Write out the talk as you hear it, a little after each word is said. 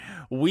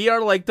We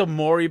are like the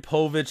Maury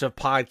Povich of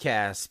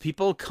podcasts.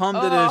 People come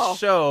to this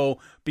show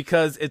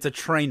because it's a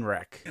train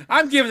wreck.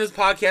 I'm giving this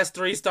podcast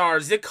 3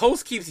 stars. The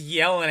host keeps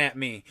yelling at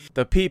me.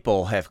 The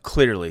people have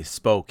clearly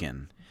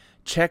spoken.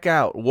 Check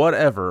out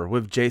Whatever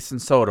with Jason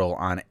Soto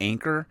on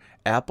Anchor,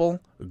 Apple,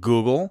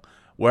 Google,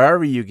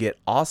 wherever you get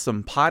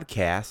awesome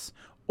podcasts,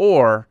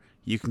 or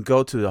you can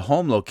go to the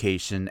home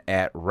location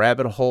at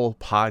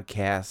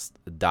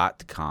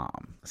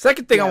rabbitholepodcast.com.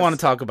 Second thing I want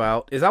to talk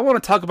about is I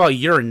want to talk about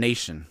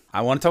urination. I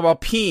want to talk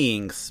about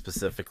peeing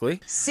specifically.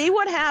 See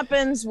what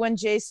happens when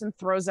Jason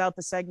throws out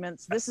the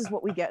segments. This is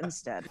what we get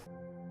instead.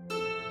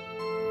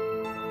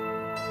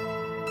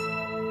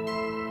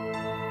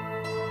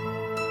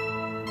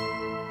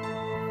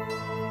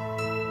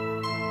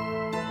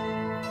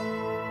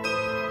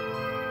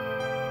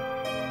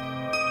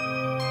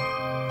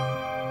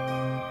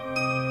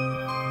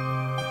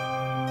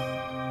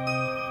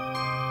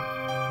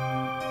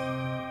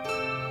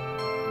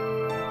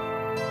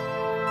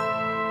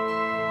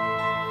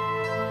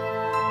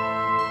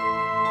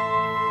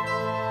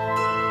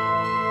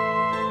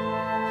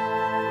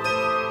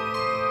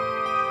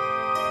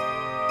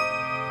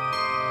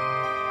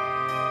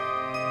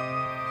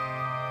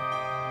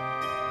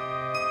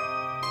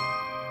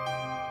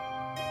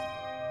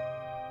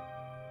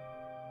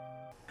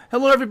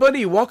 Hello,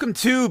 everybody. Welcome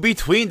to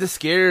Between the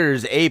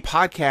Scares, a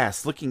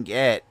podcast looking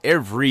at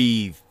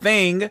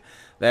everything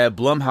that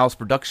Blumhouse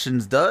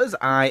Productions does.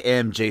 I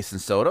am Jason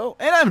Soto,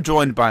 and I'm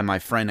joined by my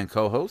friend and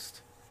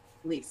co-host,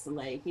 Lisa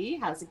Leahy.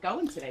 How's it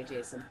going today,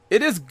 Jason?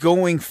 It is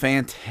going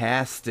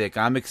fantastic.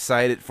 I'm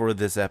excited for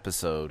this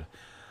episode.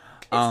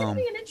 It's going to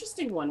be an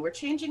interesting one. We're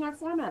changing our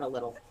format a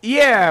little.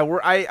 Yeah,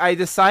 I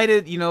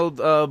decided,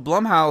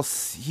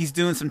 Blumhouse, he's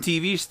doing some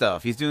TV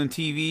stuff. He's doing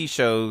TV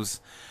shows.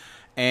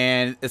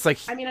 And it's like...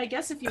 I mean, I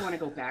guess if you want to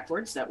go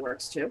backwards, that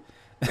works too.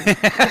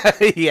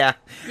 Yeah.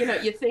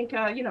 You think,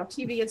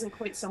 TV isn't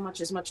quite so much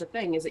a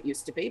thing as it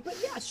used to be. But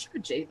yeah, sure,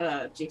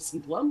 Jason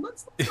Blum,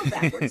 let's go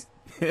backwards.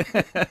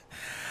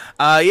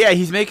 Yeah,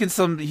 he's making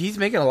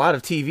a lot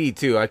of TV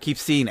too. I keep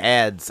seeing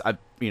ads. I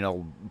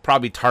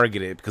probably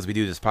targeted because we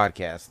do this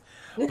podcast.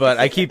 But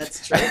I keep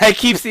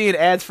seeing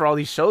ads for all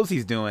these shows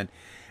he's doing.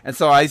 And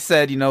so I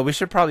said, we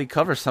should probably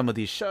cover some of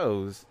these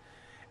shows.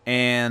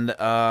 And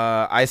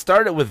I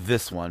started with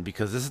this one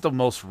because this is the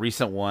most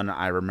recent one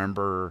I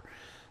remember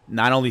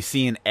not only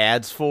seeing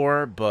ads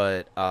for,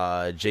 but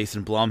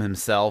Jason Blum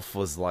himself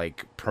was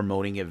like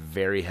promoting it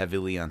very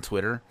heavily on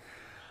Twitter.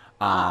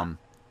 So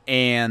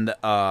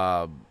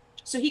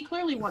he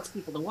clearly wants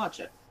people to watch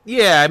it.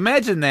 Yeah,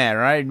 imagine that,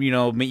 right?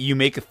 You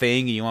make a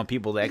thing and you want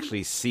people to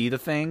actually see the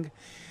thing.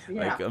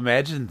 Yeah. Like,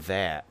 imagine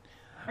that.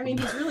 I mean,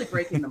 he's really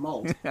breaking the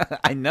mold.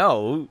 I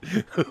know.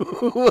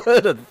 Who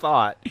would have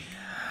thought?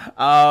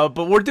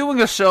 But we're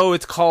doing a show.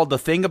 It's called The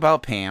Thing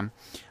About Pam.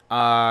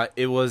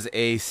 It was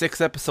a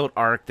 6-episode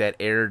arc that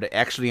aired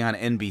actually on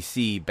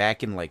NBC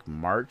back in like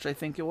March, I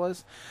think it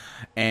was.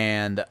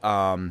 And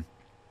the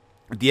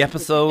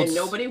episodes... And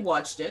nobody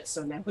watched it,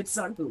 so now it's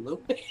on Hulu.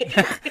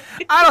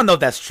 I don't know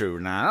if that's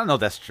true. I don't know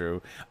if that's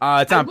true.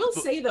 I will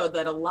say, though,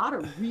 that a lot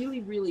of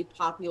really, really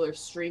popular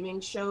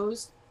streaming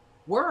shows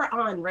were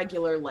on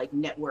regular like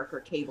network or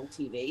cable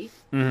TV,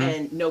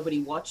 and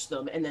nobody watched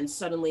them, and then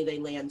suddenly they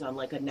land on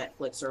like a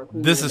Netflix or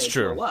Hulu. This is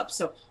true. Blow up.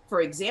 So, for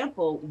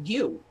example,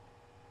 You,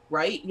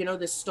 right?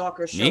 This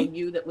stalker show, Me?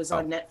 You, that was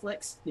on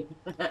Netflix.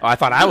 I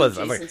thought I was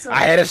like,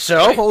 I had a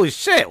show. Right? Holy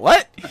shit!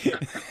 What?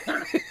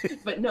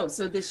 But no.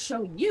 So this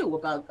show, You,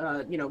 about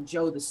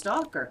Joe the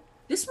stalker.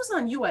 This was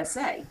on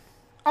USA.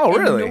 Oh,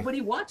 really?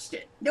 Nobody watched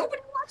it.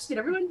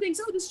 Everyone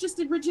thinks, this just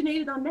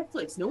originated on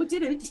Netflix. No, it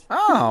didn't.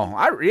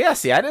 Oh,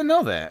 see, I didn't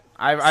know that.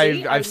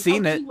 I've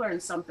seen it. You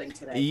learned something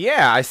today.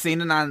 Yeah, I've seen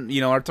it on.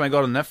 Every time I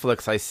go to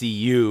Netflix, I see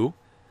you,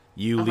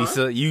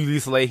 Lisa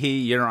Leahy.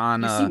 You're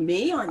on. You see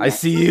me on Netflix? I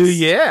see you.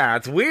 Yeah,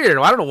 it's weird.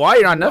 I don't know why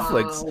you're on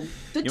Netflix.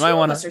 The two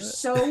of us are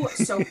so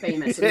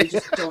famous, and we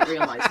just don't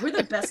realize we're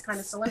the best kind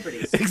of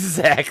celebrities.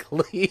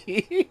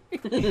 Exactly.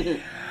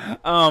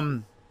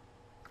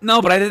 No,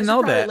 but I didn't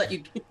know that.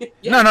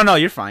 Yeah. No,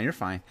 you're fine.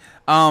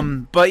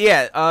 But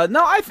yeah,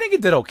 no, I think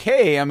it did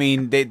okay. I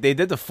mean, they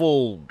did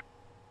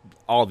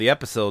all the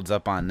episodes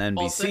up on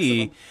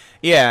NBC.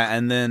 Yeah,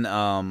 and then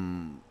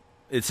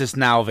it's just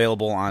now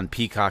available on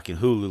Peacock and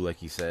Hulu,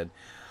 like you said.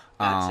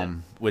 Gotcha.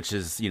 Which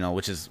is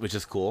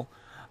cool.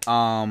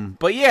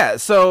 But yeah,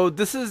 so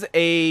this is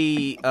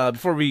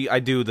before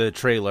I do the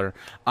trailer,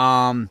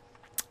 the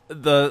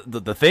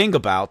thing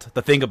about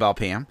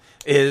Pam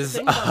is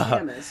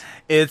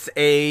it's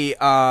a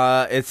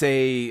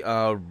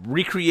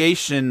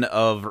recreation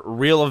of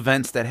real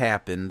events that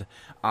happened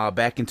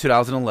back in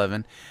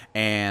 2011,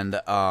 and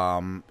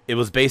it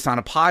was based on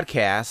a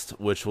podcast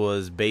which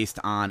was based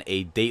on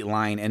a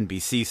Dateline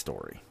NBC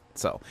story.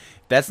 So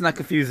if that's not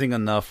confusing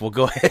enough, we'll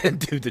go ahead and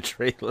do the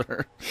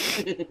trailer.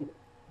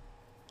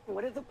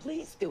 What are the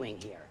police doing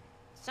here?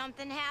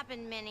 Something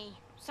happened, Minnie.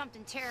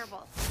 Something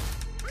terrible.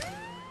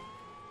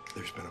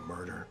 There's been a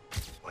murder,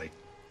 like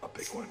a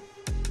big one.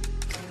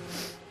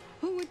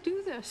 Who would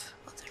do this?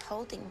 Well, they're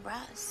holding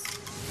Russ.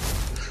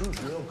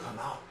 truth will come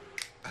out.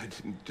 I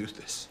didn't do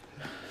this.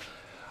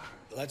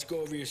 Let's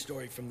go over your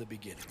story from the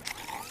beginning.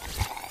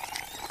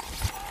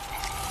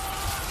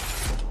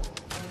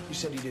 You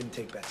said you didn't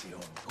take Betsy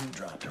home. Who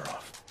dropped her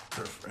off?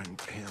 Her friend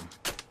Pam.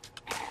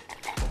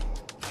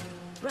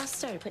 Russ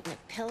started putting a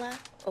pillow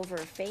over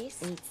her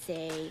face, and he'd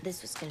say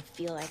this was gonna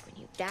feel like when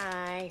you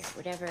die, or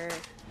whatever.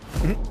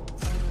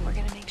 We're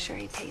gonna make sure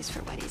he pays for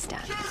what he's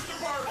done.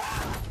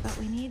 But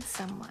we need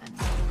someone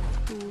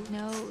who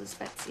knows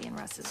Betsy and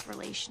Russ's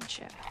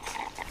relationship.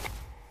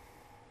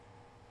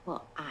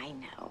 Well, I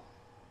know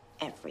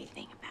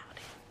everything about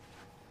it.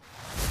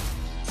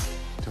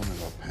 Tell me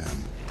about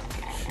Pam.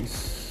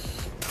 She's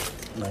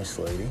a nice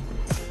lady.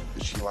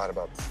 She lied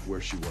about where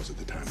she was at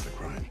the time of the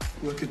crime.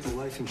 Look at the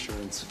life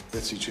insurance.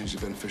 Betsy changed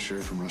the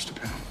beneficiary from Russ to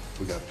Pam.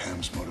 We got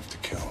Pam's motive to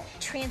kill.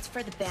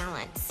 Transfer the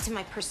balance to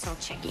my personal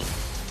checking.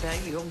 Bet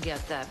you'll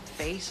get that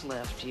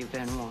facelift you've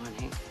been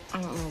wanting.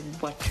 I don't know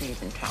what you're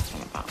even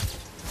talking about.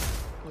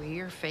 Well,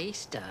 your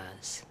face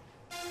does.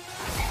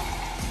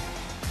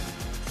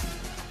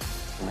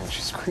 I mean,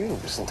 she's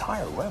created this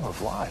entire web of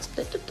lies.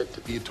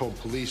 He had told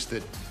police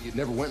that you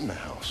never went in the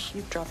house.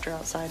 You dropped her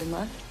outside and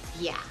left?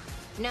 Yeah.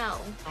 No,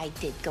 I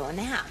did go in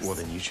the house. Well,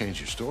 then you changed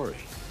your story.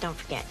 Don't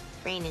forget,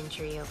 brain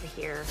injury over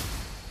here.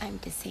 I'm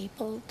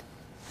disabled.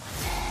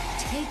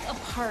 Take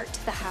apart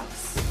the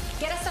house.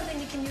 Get us something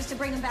we can use to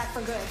bring him back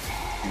for good.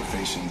 You're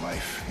facing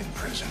life in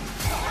prison.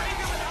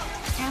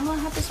 Pamela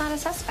Huff is not a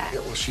suspect. Yeah,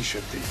 well, she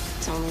should be.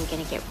 It's only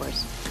gonna get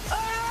worse.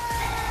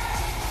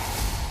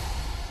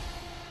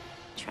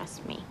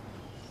 Trust me.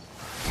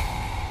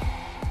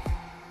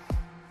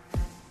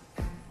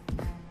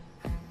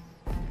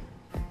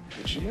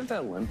 Did she have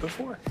that limp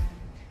before?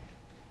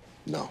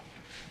 No.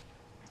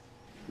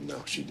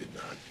 No, she did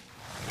not.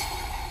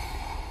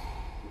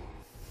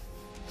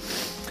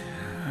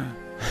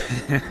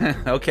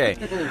 Okay.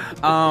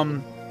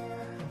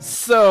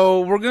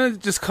 So we're gonna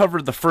just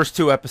cover the first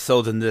 2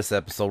 episodes in this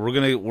episode.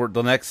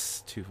 The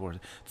next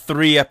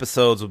 3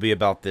 episodes will be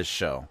about this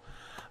show.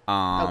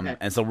 Okay.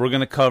 And so we're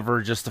gonna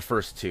cover just the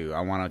first 2.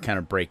 I want to kind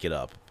of break it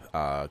up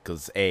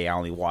because I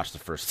only watched the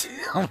first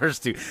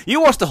two.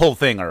 You watched the whole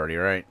thing already,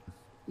 right?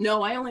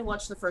 No, I only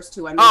watched the first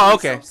 2. I made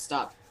okay. myself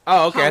stop.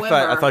 Oh, okay. However,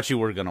 I thought you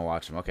were gonna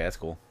watch them. Okay, that's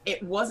cool.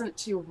 It wasn't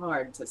too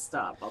hard to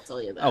stop, I'll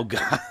tell you that. Oh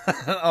god.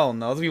 Oh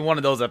no, it'll be one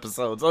of those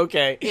episodes.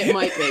 Okay. It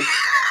might be.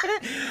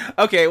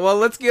 Okay, well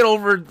let's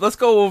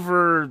go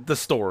over the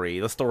story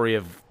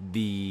of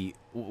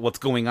what's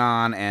going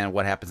on and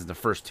what happens in the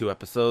first 2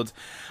 episodes.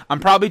 I'm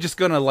probably just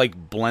gonna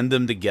like blend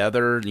them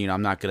together. You know,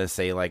 I'm not gonna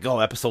say like, oh,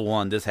 episode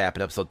 1 this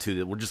happened, episode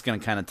 2. We're just gonna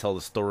kind of tell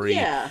the story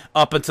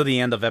up until the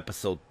end of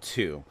episode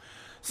 2.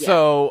 Yeah.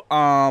 So,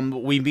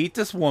 we meet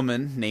this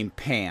woman named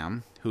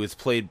Pam, who is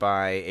played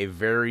by a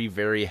very,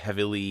 very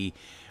heavily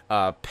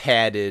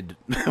padded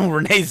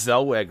Renee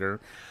Zellweger.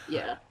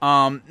 Yeah.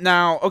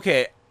 Now,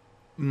 okay,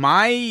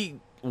 my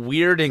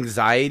weird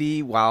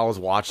anxiety while I was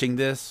watching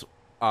this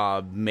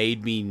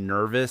made me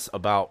nervous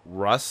about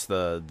Russ,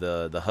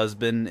 the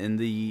husband in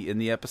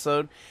the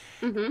episode,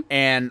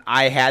 and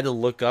I had to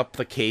look up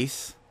the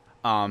case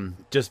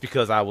just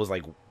because I was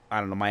like, I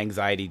don't know, my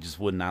anxiety just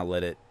would not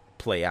let it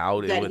play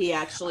out. He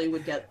actually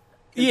would get.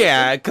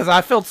 Yeah, because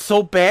I felt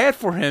so bad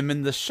for him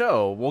in the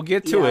show. We'll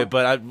get to it,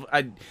 but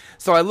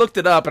so I looked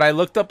it up, and I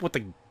looked up what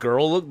the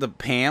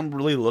Pam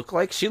really looked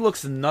like. She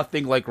looks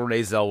nothing like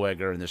Renee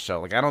Zellweger in the show.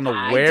 Like I don't know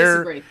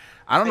where.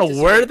 I don't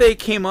know where they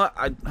came up.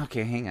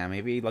 Okay, hang on.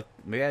 Maybe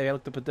I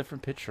looked up a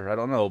different picture. I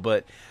don't know,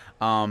 but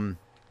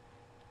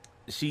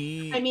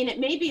she. I mean, it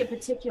may be a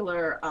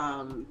particular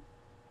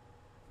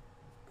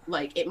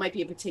it might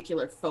be a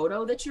particular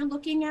photo that you're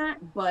looking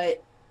at,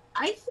 but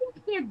I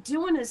think they're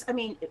doing this. I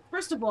mean,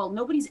 first of all,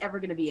 nobody's ever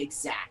going to be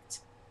exact.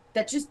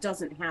 That just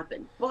doesn't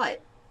happen. But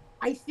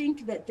I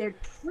think that they're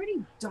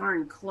pretty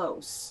darn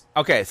close.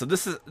 Okay, so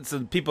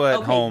people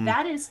at home.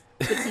 That is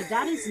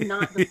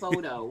not the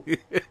photo.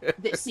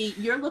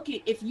 You're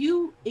looking. If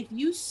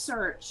you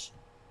search,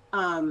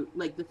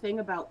 like the thing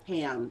about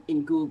Pam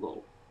in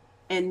Google,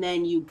 and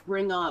then you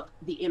bring up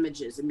the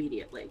images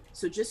immediately.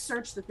 So just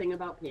search the thing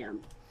about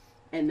Pam.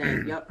 And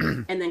then,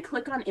 and then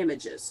click on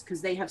images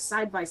because they have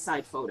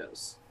side-by-side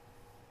photos.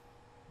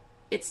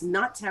 It's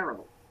not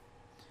terrible.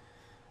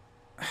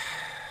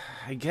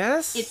 I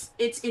guess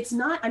it's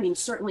not. I mean,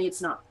 certainly it's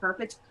not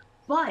perfect,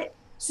 but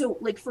so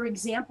like for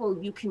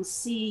example, you can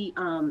see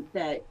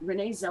that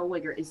Renee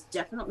Zellweger is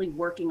definitely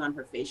working on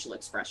her facial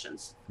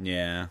expressions.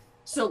 Yeah.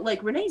 So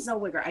like Renee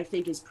Zellweger, I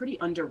think is pretty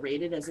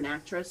underrated as an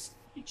actress.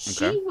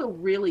 She will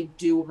really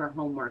do her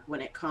homework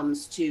when it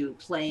comes to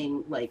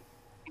playing like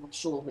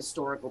actual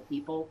historical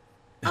people.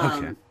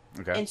 Okay.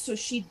 And so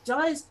she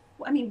does.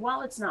 I mean,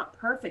 while it's not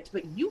perfect,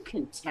 but you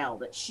can tell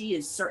that she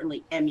is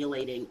certainly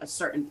emulating a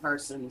certain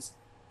person's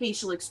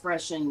facial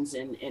expressions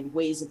and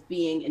ways of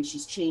being, and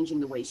she's changing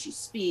the way she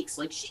speaks.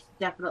 Like she's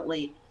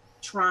definitely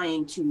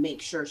trying to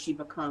make sure she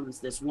becomes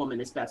this woman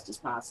as best as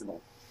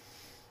possible.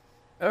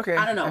 Okay.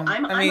 I don't know.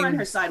 I'm on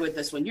her side with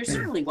this one. You're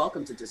certainly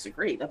welcome to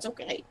disagree. That's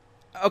okay.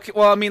 Okay,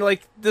 well, I mean,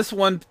 like, this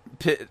one...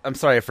 I'm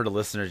sorry for the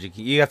listeners.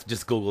 You have to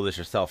just Google this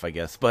yourself, I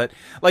guess. But,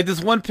 like,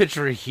 this one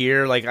picture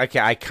here, like,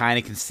 I kind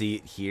of can see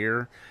it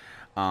here.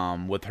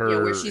 With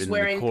her where she's in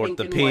wearing the court, pink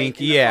the and pink,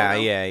 white in the yeah,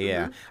 photo.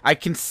 yeah. I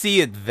can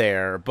see it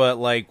there, but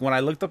like when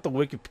I looked up the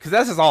wiki, because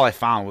that's just all I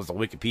found was the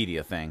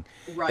Wikipedia thing.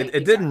 Right.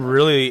 It didn't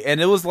really,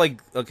 and it was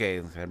like,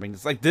 okay, I mean,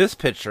 it's like this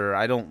picture.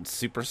 I don't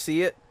super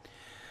see it.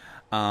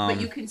 But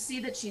you can see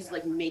that she's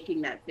like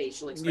making that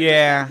facial expression.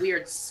 Yeah. That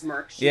weird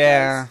smirk. She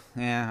Yeah,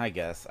 does. yeah, I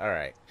guess. All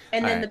right.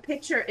 And then All the right.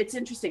 picture, it's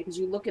interesting because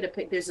you look at a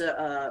pic. There's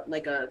a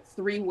like a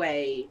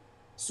three-way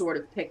sort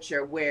of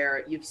picture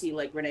where you see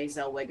like Renee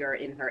Zellweger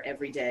in her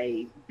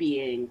everyday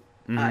being.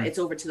 Mhm. It's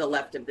over to the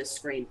left of this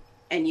screen,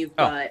 and you've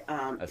Oh, got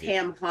I see.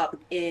 Pam Hupp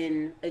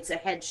in. It's a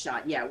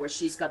headshot, yeah, where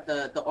she's got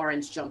the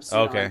orange jumpsuit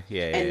Okay, on.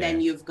 yeah, And yeah, then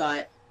yeah. you've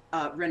got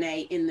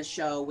Renee in the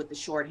show with the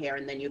short hair,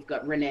 and then you've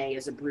got Renee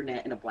as a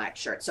brunette in a black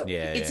shirt. So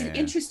Yeah, it's yeah, an yeah.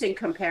 interesting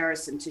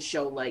comparison to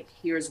show like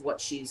here's what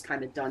she's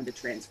kind of done to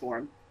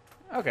transform.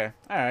 Okay,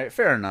 all right,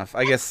 fair enough.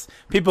 I guess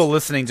people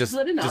listening just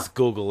Good enough. just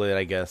Google it.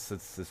 I guess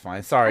it's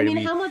fine. Sorry I to mean,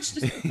 be. how much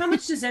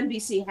does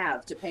NBC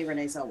have to pay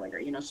Renee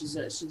Zellweger? You know, she's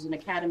an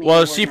Academy. Well,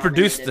 Award she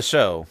produced nominated- the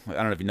show. I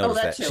don't know if you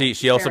noticed that that. too.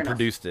 She also Fair enough.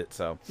 produced it.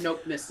 So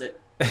Nope, missed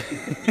it.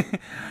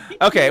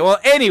 okay. Well,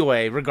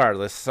 anyway,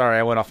 regardless. Sorry,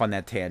 I went off on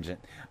that tangent.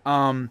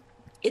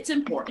 It's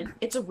important.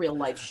 It's a real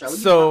life show. You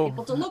So- want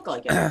people to look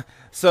like it.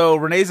 So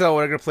Renee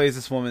Zellweger plays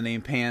this woman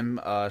named Pam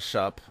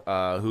Shupp,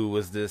 who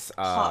was this.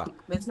 Hupp.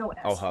 There's no S.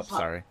 Oh, Hupp.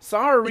 Hupp.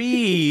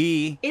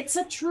 Sorry. It's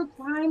a true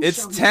crime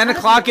It's show. 10 You gotta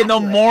o'clock be in the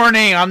accurate.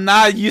 morning. I'm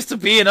not used to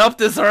being up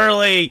this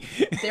early.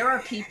 There are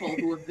people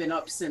who have been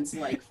up since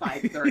like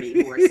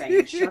 5:30 who are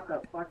saying, "Shut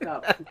the fuck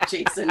up,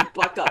 Jason.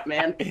 Buck up,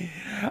 man."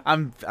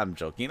 I'm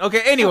joking.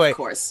 Okay. Anyway, Of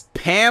course.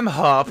 Pam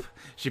Hupp.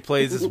 She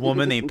plays this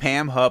woman named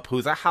Pam Hupp,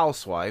 who's a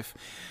housewife,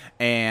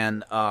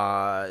 and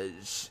man,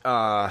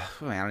 I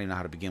don't even know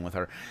how to begin with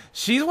her.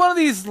 She's one of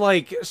these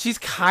like she's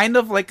kind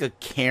of like a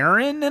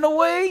Karen in a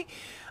way,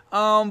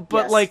 but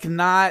Yes. like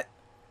not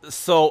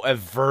so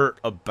overt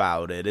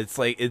about it. It's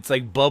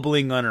like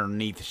bubbling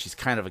underneath. She's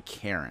kind of a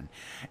Karen,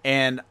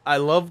 and I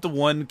love the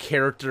one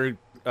character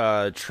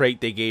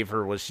trait they gave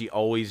her was she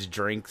always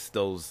drinks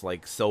those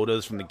like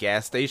sodas from the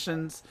gas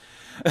stations.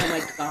 Oh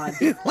my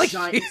god, Like-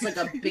 giant, it's like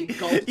a big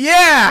gulp.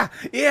 Yeah.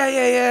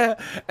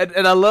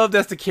 And I love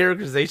that's the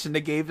characterization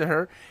they gave to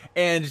her.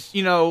 And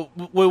you know,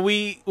 when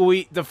we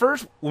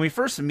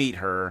first meet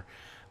her,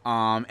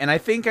 and I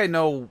think I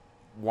know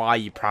why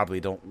you probably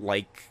don't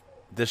like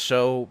the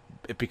show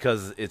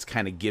because it's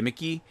kind of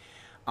gimmicky.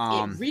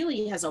 It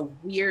really has a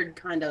weird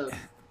kind of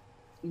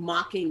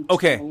mocking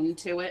Okay. tone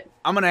to it.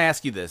 I'm gonna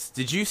ask you this: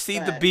 did you see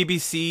Go the ahead.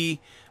 BBC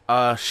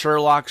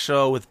Sherlock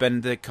show with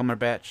Benedict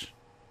Cumberbatch?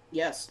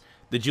 Yes,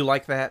 Did you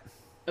like that?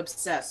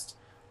 obsessed.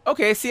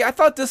 Okay, see, I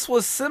thought this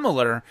was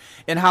similar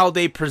in how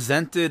they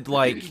presented,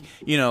 like,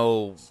 you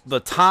know, the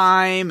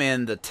time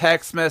and the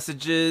text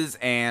messages,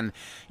 and,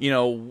 you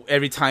know,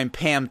 every time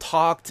Pam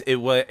talked, it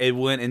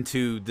went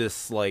into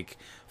this, like,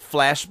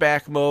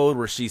 flashback mode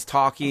where she's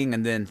talking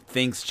and then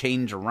things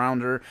change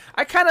around her.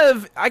 I kind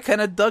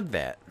of dug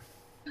that.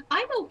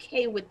 I'm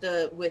okay with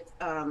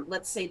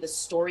let's say the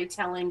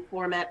storytelling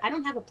format. I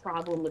don't have a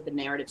problem with the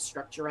narrative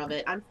structure of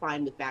it. I'm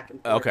fine with back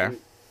and forth. Okay.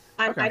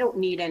 And I don't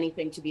need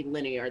anything to be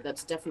linear.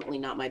 That's definitely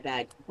not my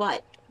bag.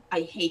 But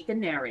I hate the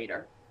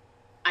narrator.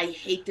 I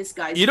hate this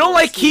guy's You don't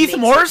voice. like He Keith makes-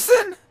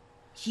 Morrison?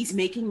 He's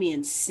making me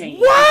insane.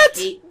 What? I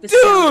hate the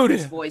sound of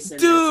his Dude! voice in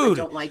this. Dude!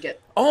 I don't like it.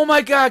 Oh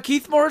my god,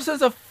 Keith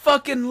Morrison's a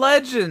fucking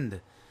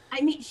legend. I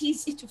mean,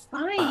 it's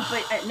fine,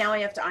 but now I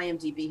have to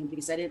IMDb him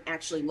because I didn't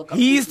actually look up.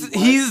 He's who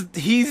he was.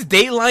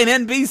 Dateline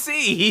NBC.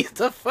 He's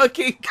the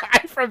fucking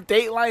guy from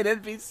Dateline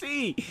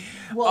NBC.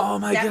 Well, oh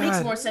my that god,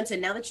 makes more sense.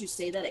 And now that you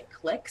say that, it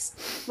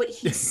clicks. But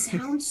he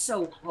sounds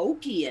so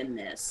hokey in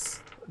this.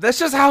 That's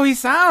just how he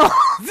sounds.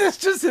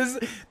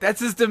 That's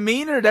his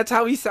demeanor. That's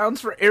how he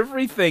sounds for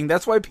everything.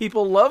 That's why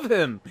people love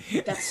him.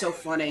 That's so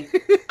funny.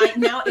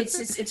 Now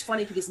it's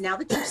funny because now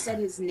that you've said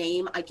his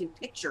name, I can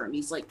picture him.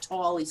 He's like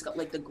tall. He's got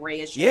like the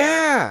grayish hair.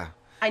 Yeah.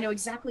 I know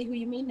exactly who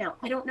you mean now.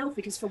 I don't know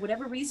because for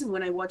whatever reason,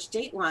 when I watch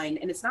Dateline,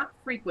 and it's not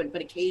frequent,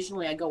 but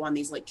occasionally I go on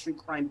these like true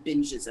crime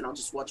binges and I'll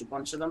just watch a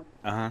bunch of them.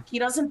 He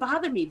doesn't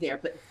bother me there,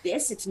 but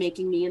it's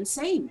making me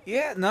insane.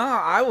 Yeah, no,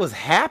 I was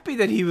happy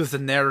that he was the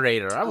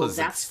narrator.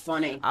 That's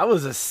funny. I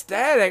was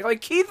ecstatic.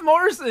 Like Keith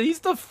Morrison,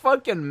 he's the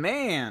fucking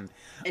man.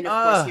 And of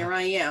course, here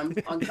I am,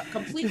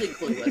 completely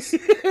clueless.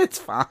 It's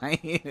fine.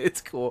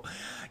 It's cool.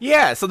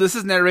 Yeah, so this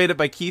is narrated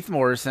by Keith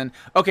Morrison.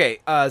 Okay,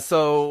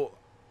 so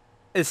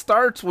it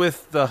starts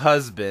with the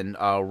husband,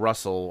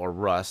 Russell or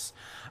Russ,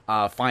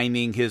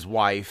 finding his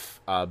wife,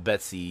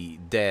 Betsy,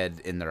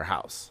 dead in their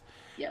house.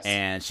 Yes.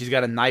 And she's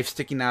got a knife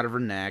sticking out of her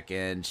neck,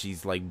 and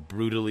she's like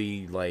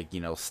brutally, like,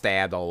 you know,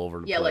 stabbed all over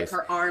the Yeah, like place.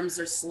 her arms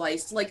are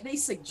sliced. Like they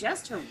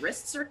suggest her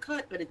wrists are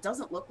cut, but it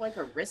doesn't look like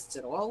her wrists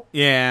at all.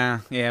 Yeah,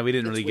 we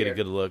didn't really get a weird.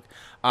 good look.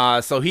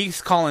 So he's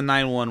calling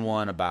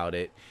 911 about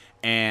it,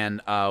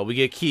 and we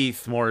get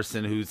Keith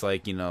Morrison, who's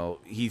like, you know,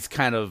 he's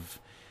kind of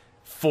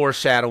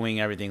foreshadowing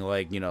everything,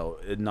 like,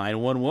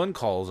 911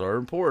 calls are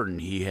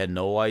important. He had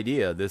no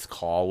idea this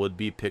call would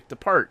be picked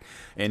apart,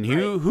 and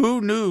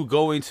who knew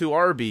going to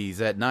Arby's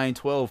at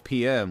 9:12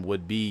 p.m.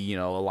 would be, a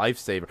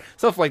lifesaver,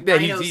 stuff like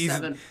that. You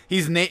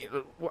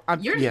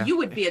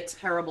would be a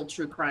terrible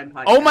true crime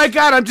podcast. Oh my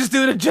god, I'm just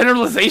doing a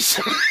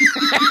generalization.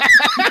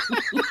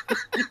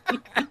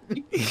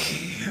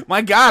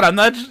 My god, I'm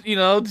not,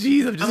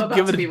 jeez, I'm just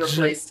about to be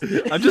replaced.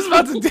 I'm just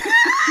about to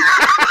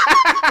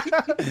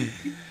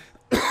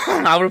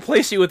I'll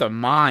replace you with a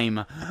mime.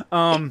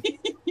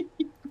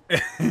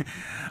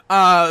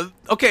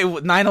 Okay,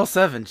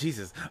 907.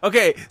 Jesus.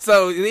 Okay,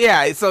 so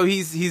yeah, so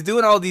he's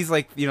doing all these,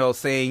 like,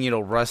 saying,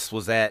 Russ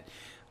was at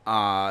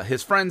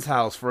his friend's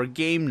house for a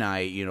game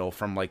night,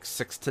 from like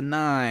 6 to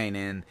 9,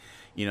 and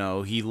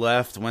he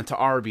left, went to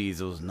Arby's.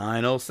 It was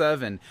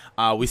 907.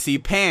 We see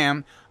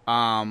Pam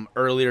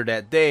earlier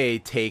that day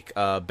take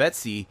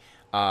Betsy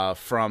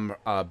from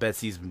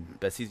Betsy's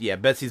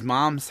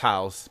mom's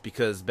house,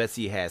 because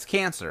Betsy has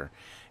cancer,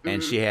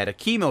 and she had a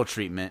chemo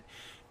treatment,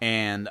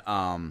 and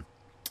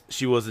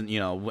she wasn't,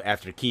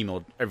 after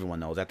chemo, everyone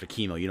knows after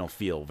chemo you don't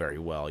feel very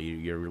well,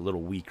 you're a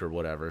little weak or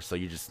whatever, so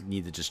you just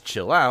need to just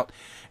chill out.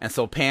 And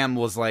so Pam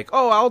was like,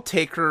 oh, I'll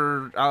take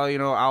her,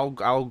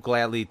 I'll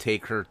gladly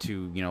take her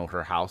to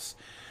her house.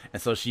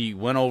 And so she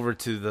went over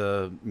to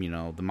the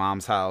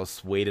mom's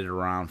house, waited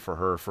around for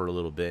her for a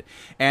little bit.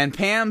 And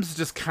Pam's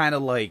just kind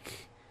of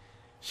like,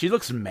 she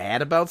looks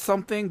mad about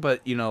something,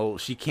 but,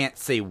 she can't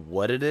say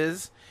what it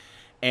is.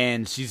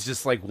 And she's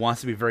just like,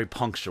 wants to be very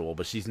punctual,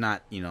 but she's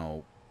not,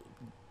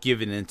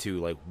 giving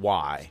into like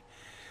why.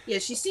 Yeah,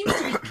 she seems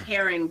to be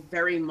caring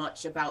very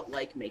much about,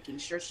 like, making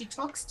sure she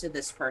talks to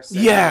this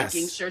person. Yes.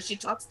 Making sure she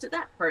talks to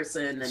that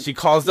person. And, she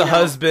calls the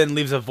husband,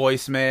 leaves a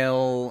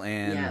voicemail,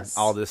 and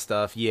all this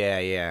stuff.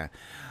 Yeah.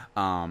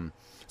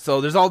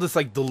 So there's all this,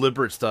 like,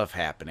 deliberate stuff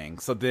happening.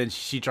 So then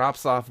she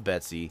drops off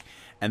Betsy,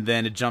 and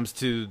then it jumps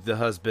to the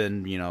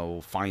husband,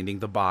 finding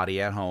the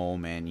body at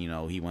home, and,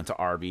 he went to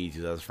Arby's,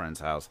 he's at his friend's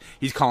house.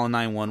 He's calling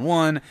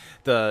 911.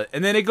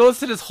 And then it goes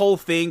to this whole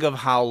thing of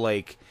how,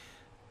 like,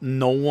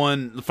 no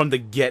one from the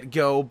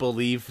get-go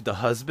believed the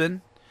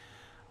husband,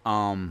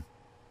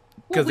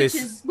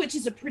 which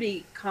is a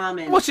pretty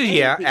common.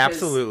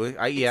 Absolutely.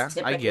 I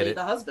get it.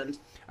 The husband.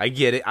 I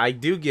get it. I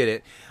do get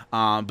it.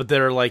 But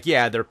they're like,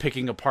 they're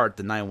picking apart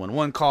the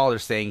 911 call. They're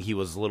saying he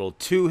was a little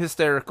too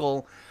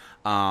hysterical.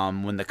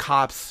 When the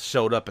cops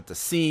showed up at the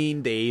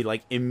scene, they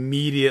like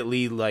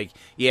immediately like,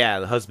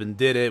 the husband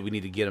did it. We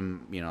need to get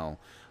him. We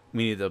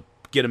need to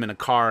get him in a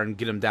car and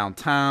get him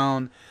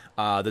downtown.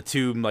 The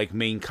two like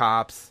main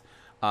cops,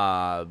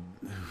 fucking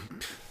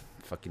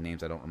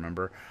names I don't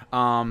remember.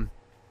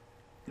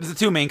 There's the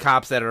two main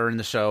cops that are in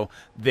the show.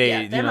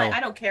 I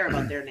don't care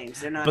about their names.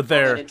 They're not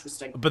that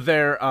interesting. But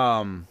they're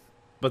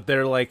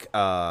like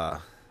the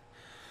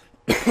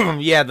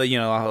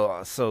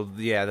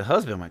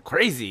husband went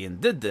crazy and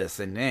did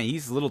this, and man,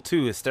 he's a little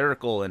too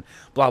hysterical and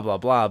blah blah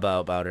blah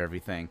about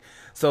everything.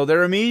 So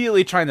they're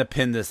immediately trying to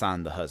pin this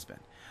on the husband.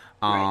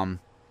 Right.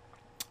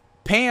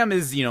 Pam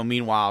is,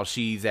 meanwhile,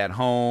 she's at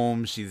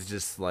home. She's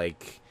just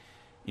like,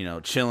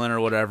 chilling or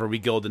whatever. We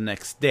go the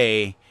next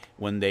day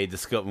when they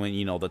discover,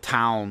 the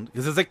town,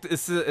 because it's like,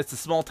 it's a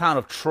small town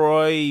of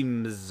Troy,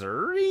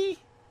 Missouri.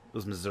 It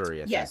was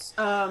Missouri, I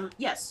think.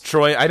 Yes.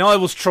 Troy. I know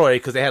it was Troy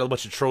because they had a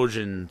bunch of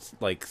Trojan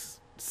like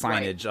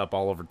signage up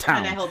all over town.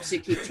 And that helps you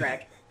keep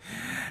track.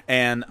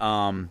 And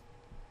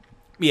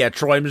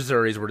Troy,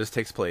 Missouri is where this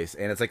takes place,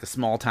 and it's like a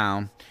small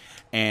town.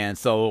 And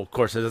so, of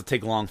course, it doesn't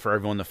take long for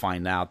everyone to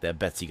find out that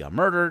Betsy got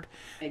murdered,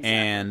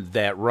 and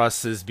that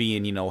Russ is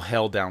being,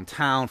 held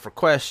downtown for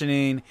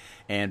questioning,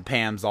 and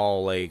Pam's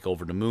all, like,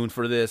 over the moon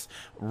for this.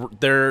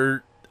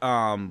 They're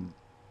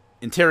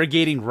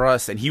interrogating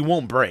Russ, and he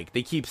won't break.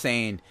 They keep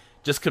saying,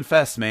 just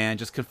confess, man,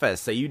 just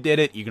confess. Say you did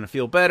it, you're going to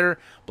feel better,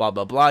 blah,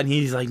 blah, blah. And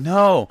he's like,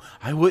 no,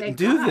 I wouldn't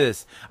do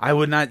this. I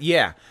would not,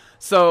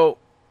 So,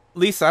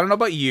 Lisa, I don't know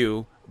about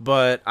you,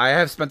 but I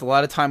have spent a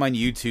lot of time on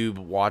YouTube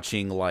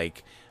watching,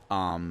 like,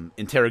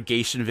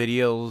 interrogation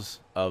videos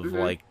of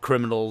like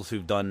criminals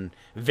who've done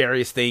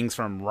various things,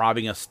 from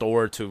robbing a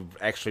store to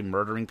actually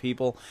murdering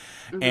people.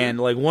 And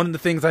like one of the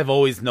things I've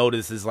always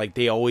noticed is like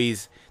they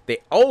always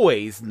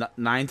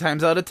 9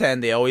 times out of 10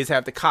 they always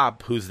have the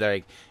cop who's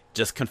like,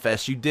 just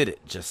confess you did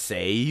it, just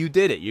say you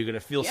did it, you're gonna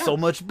feel so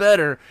much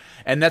better.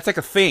 And that's like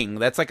a thing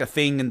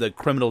in the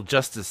criminal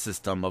justice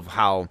system of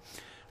how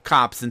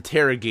cops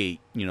interrogate,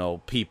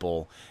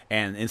 people,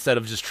 and instead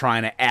of just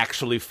trying to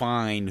actually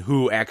find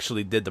who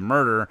actually did the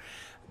murder,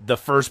 the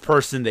first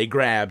person they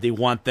grab, they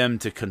want them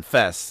to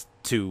confess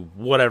to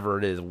whatever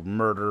it is,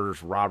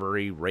 murders,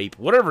 robbery, rape,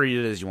 whatever it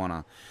is you want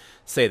to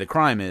say the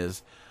crime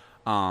is.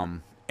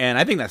 And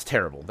I think that's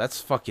terrible. That's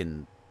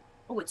fucking...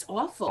 Oh, it's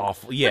awful.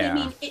 Awful, yeah.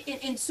 But I mean,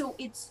 and so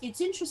it's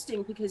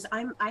interesting because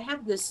I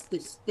have this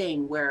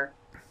thing where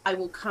I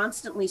will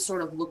constantly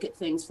sort of look at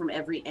things from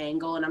every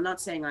angle, and I'm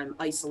not saying I'm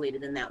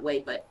isolated in that way,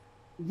 but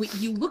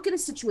you look at a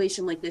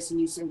situation like this and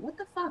you say, what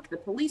the fuck? The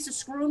police are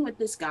screwing with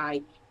this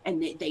guy,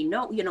 and they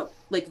know,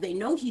 they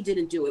know he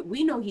didn't do it.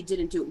 We know he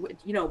didn't do it.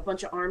 A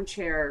bunch of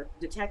armchair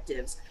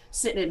detectives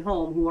sitting at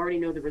home who already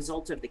know the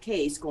result of the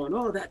case going,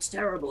 oh, that's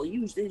terrible.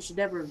 They should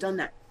never have done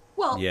that.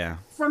 Well,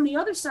 from the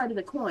other side of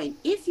the coin,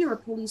 if you're a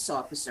police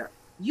officer,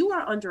 you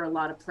are under a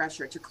lot of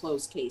pressure to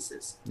close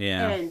cases.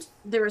 Yeah. And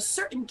there are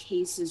certain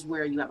cases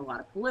where you have a lot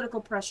of political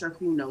pressure,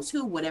 who knows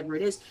who, whatever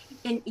it is.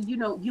 And,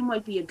 you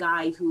might be a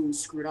guy who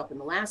screwed up in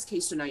the last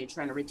case, so now you're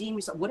trying to redeem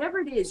yourself. Whatever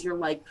it is, you're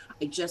like,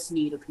 I just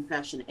need a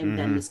confession, and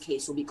then this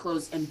case will be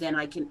closed, and then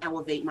I can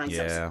elevate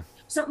myself. Yeah.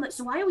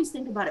 So I always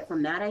think about it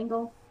from that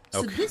angle.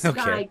 So this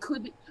guy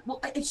could be,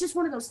 it's just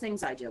one of those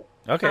things I do.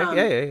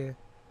 Okay, yeah.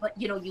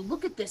 But, you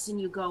look at this and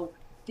you go,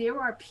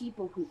 there are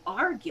people who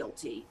are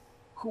guilty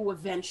who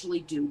eventually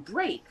do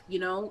break,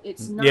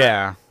 it's not.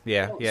 Yeah.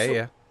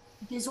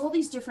 There's all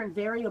these different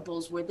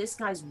variables where this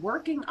guy's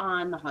working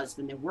on the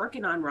husband. They're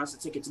working on Russ.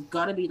 It's like, it's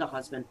gotta be the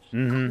husband.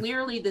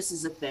 Clearly this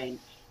is a thing.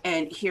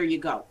 And here you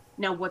go.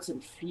 Now, what's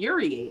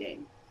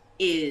infuriating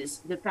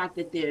is the fact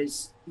that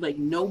there's like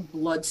no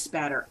blood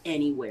spatter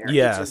anywhere.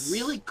 Yes. It's a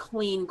really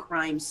clean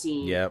crime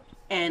scene. Yep.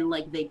 And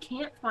like, they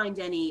can't find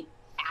any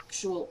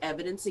actual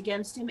evidence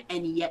against him,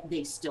 and yet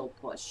they still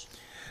push.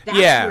 That's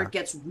where it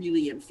gets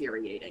really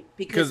infuriating,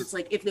 because it's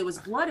like, if there was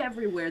blood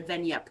everywhere,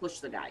 then push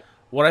the guy.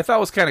 What I thought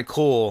was kind of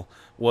cool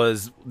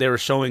was they were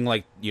showing,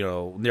 like, they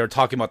were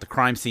talking about the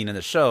crime scene in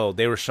the show.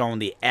 They were showing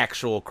the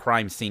actual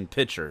crime scene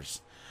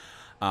pictures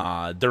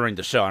during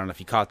the show. I don't know if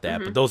you caught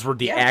that, but those were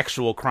the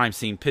actual crime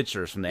scene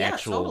pictures from the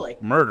actual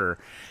murder.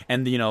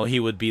 And, he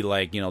would be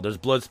like, there's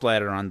blood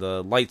splatter on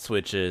the light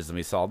switches, and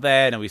we saw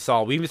that, and we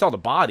even saw the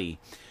body.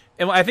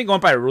 And I think it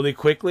went by really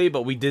quickly,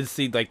 but we did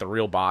see like the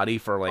real body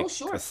for like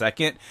a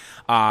second.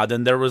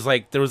 Then there was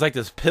like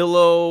this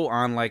pillow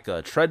on like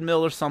a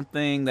treadmill or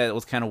something that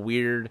was kind of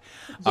weird.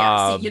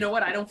 Yeah, see, you know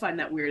what? I don't find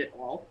that weird at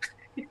all.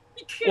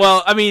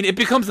 Well, I mean, it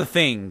becomes a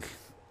thing,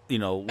 a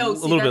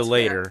little bit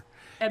later.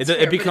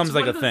 It becomes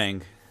like a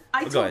thing.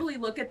 I totally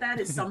look at that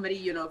as somebody,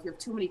 if you have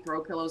too many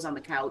throw pillows on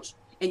the couch,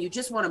 and you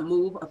just want to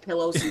move a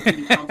pillow so you can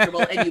be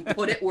comfortable, and you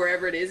put it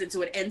wherever it is, and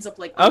so it ends up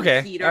like on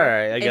the heater. All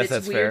right, I guess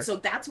that's weird. fair. So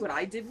that's what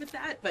I did with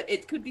that, but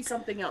it could be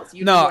something else.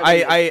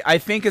 I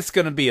think it's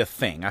going to be a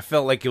thing. I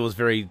felt like it was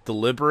very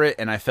deliberate,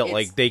 and I felt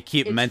like they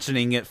keep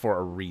mentioning it for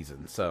a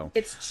reason. So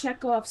it's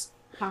Chekhov's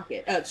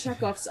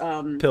Chekhov's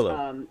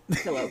pillow.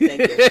 Pillow.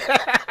 Thank you.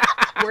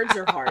 Words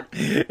are hard.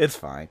 It's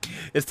fine.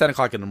 It's 10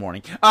 o'clock in the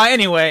morning.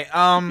 Anyway,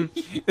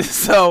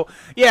 so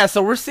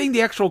we're seeing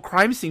the actual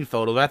crime scene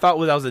photo. I thought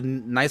that was a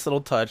nice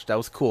little touch. That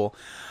was cool.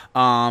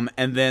 And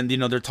then,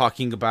 they're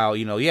talking about,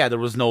 there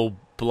was no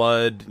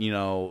blood,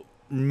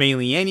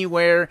 mainly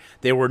anywhere.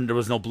 There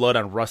was no blood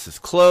on Russ's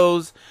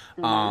clothes.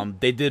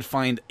 They did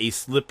find a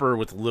slipper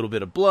with a little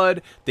bit of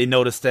blood. They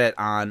noticed that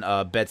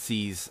on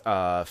Betsy's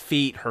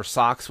feet, her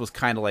socks was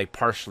kind of like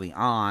partially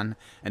on,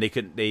 and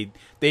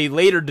they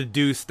later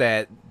deduced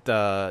that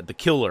the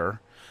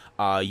killer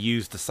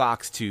used the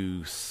socks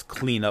to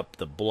clean up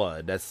the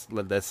blood. That's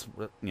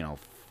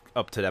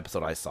up to the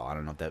episode I saw. I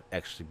don't know if that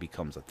actually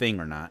becomes a thing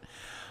or not.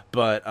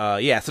 But,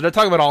 so they're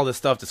talking about all this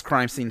stuff, this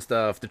crime scene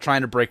stuff. They're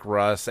trying to break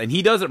Russ, and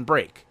he doesn't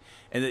break.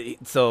 And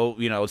so,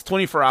 it's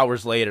 24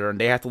 hours later, and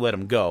they have to let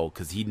him go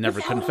because he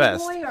never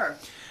confessed. Without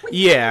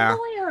a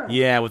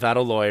lawyer. Without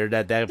a lawyer.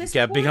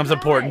 That becomes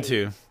important,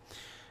 too.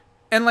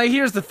 And, like,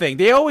 here's the thing.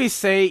 They always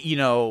say,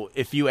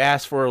 if you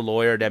ask for a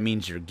lawyer, that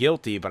means you're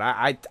guilty. But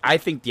I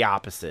think the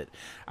opposite.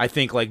 I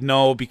think, like,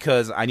 no,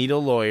 because I need a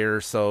lawyer,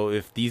 so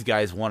if these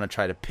guys want to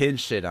try to pin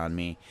shit on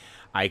me,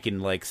 I can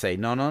like say,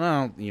 no,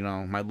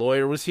 my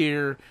lawyer was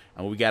here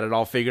and we got it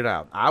all figured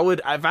out.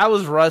 If I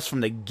was Russ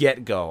from the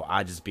get-go,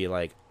 I'd just be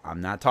like,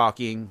 I'm not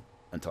talking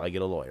until I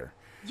get a lawyer.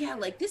 Yeah,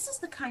 like this is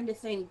the kind of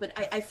thing, but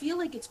I feel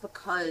like it's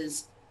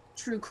because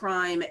true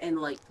crime and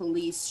like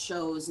police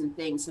shows and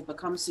things have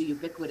become so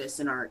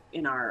ubiquitous in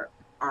our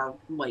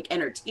like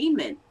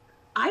entertainment.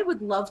 I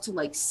would love to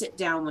like sit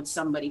down with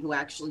somebody who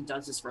actually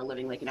does this for a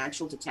living, like an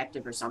actual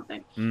detective or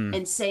something,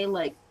 and say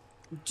like,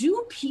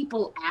 do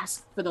people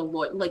ask for the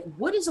lawyer? Like,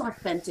 what is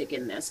authentic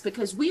in this?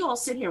 Because we all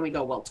sit here and we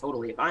go, well,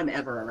 totally, if I'm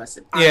ever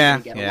arrested, I'm going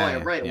to get a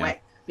lawyer right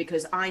away.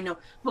 Because I know.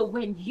 But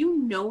when you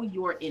know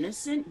you're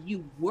innocent,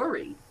 you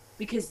worry.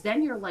 Because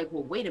then you're like,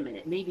 well, wait a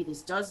minute, maybe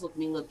this does look.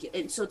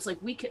 And so it's like,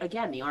 we could,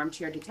 again, the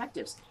armchair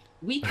detectives.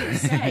 We can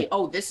say,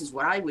 oh, this is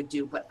what I would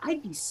do, but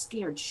I'd be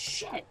scared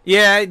shit.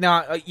 Yeah,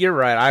 no, you're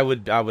right. I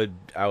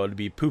would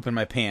be pooping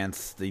my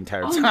pants the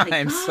entire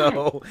time.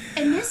 So,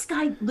 and this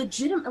guy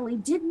legitimately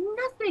did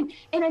nothing.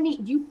 And I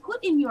mean, you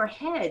put in your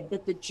head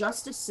that the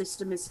justice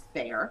system is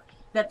fair,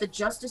 that the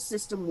justice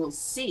system will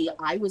see.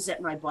 I was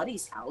at my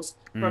buddy's house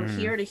from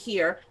here to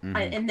here,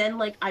 and then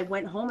like I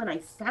went home and I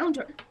found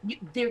her.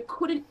 There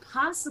couldn't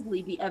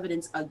possibly be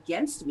evidence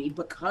against me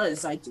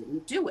because I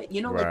didn't do it.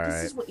 Like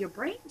this is what your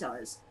brain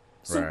does.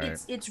 So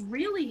it's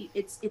really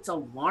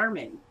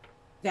alarming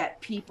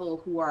that people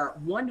who are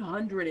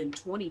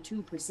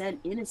 122%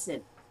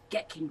 innocent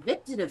get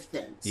convicted of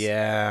things.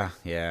 Yeah.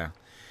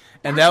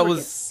 And That's that where it was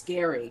gets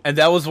scary. And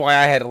that was why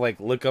I had to like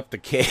look up the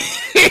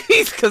case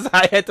because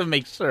I had to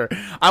make sure.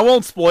 I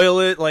won't spoil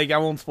it. Like I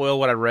won't spoil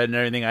what I read and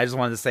everything. I just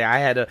wanted to say I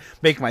had to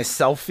make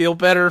myself feel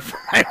better for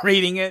my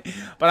reading it.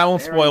 But I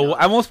won't spoil.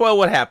 I won't spoil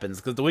what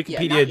happens because the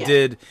Wikipedia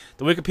did.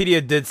 The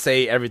Wikipedia did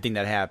say everything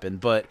that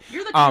happened. But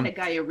you're the kind of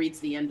guy who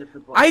reads the end of the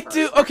book. I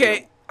do.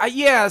 Okay.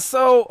 Yeah,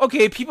 so,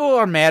 okay, people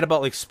are mad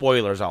about, like,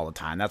 spoilers all the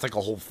time. That's, like, a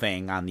whole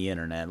thing on the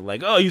internet.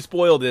 Like, oh, you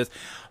spoiled this.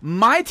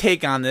 My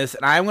take on this,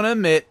 and I'm going to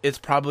admit it's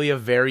probably a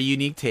very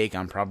unique take.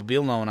 I'm probably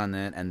alone on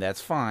that, and that's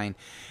fine,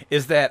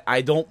 is that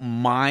I don't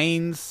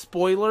mind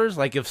spoilers.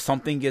 Like, if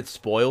something gets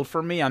spoiled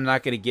for me, I'm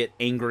not going to get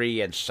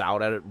angry and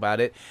shout at it about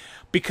it,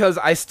 because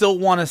I still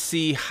want to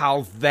see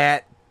how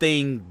that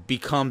thing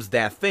becomes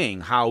that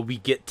thing, how we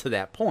get to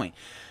that point.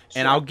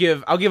 Sure. And I'll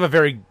give a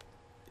very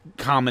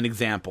common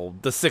example,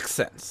 The Sixth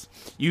Sense.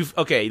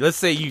 Let's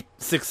say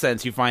Sixth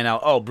Sense, you find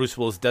out, oh, Bruce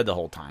Willis dead the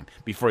whole time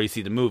before you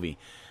see the movie.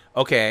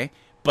 Okay,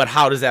 but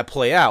how does that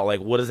play out? Like,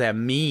 what does that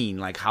mean?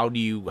 Like, how do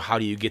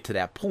you get to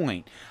that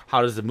point?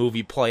 How does the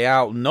movie play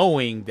out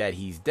knowing that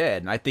he's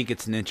dead? And I think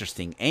it's an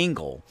interesting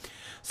angle.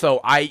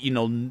 So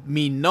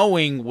me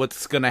knowing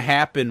what's gonna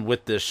happen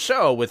with this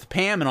show, with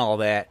Pam and all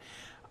that,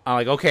 I'm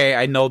like, okay,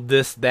 I know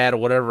this, that, or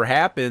whatever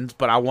happens,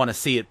 but I want to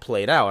see it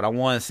played out. I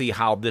want to see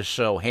how this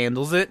show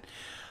handles it.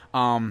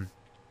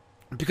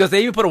 Because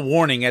they even put a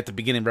warning at the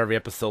beginning of every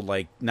episode,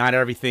 like, not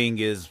everything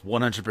is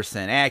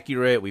 100%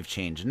 accurate, we've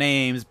changed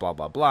names, blah,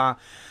 blah, blah.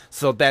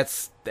 So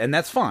that's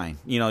fine.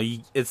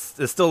 It's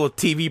still a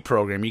TV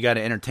program. You got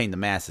to entertain the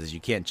masses. You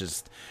can't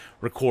just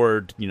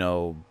record,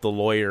 the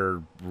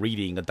lawyer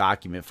reading a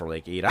document for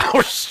like 8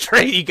 hours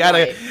straight. You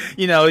gotta,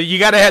 you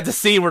gotta have the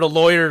scene where the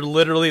lawyer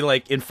literally,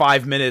 like, in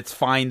 5 minutes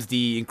finds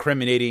the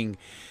incriminating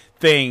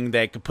thing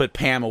that could put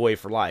Pam away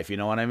for life. You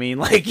know what I mean?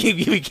 Like,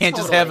 you can't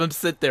just have him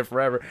sit there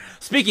forever.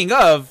 Speaking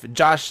of,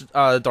 Josh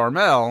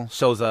Darmel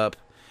shows up,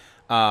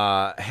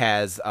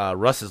 has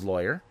Russ's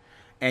lawyer,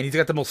 and he's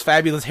got the most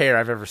fabulous hair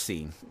I've ever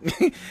seen.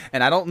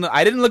 And I don't know,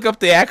 I didn't look up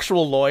the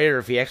actual lawyer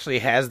if he actually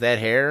has that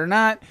hair or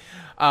not.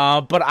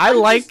 But I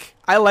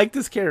like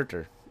this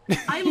character.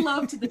 I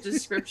loved the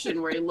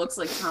description where he looks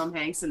like Tom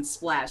Hanks in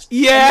Splash.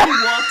 Yeah. And then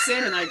he walks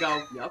in and I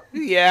go, yep.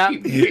 Yeah.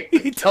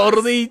 He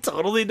totally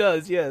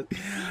does, yes.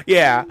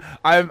 Yeah.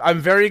 I'm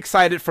very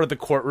excited for the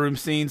courtroom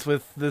scenes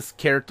with this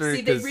character.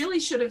 See, they really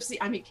should have seen.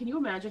 I mean, can you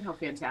imagine how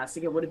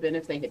fantastic it would have been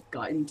if they had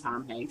gotten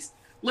Tom Hanks?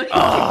 Like, it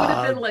would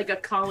have been like a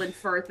Colin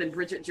Firth and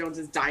Bridget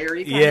Jones's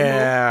Diary kind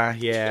of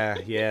movie.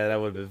 Yeah, that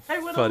would have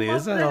been funny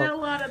as hell. I would have loved a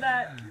lot of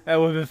that. That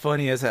would have been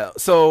funny as hell.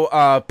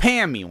 So,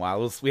 Pam,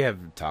 meanwhile, we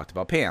haven't talked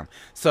about Pam.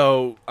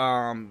 So,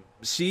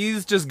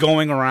 she's just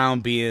going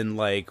around being,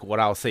 like, what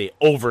I'll say,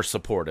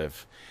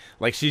 over-supportive.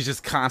 Like, she's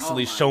just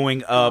constantly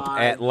showing up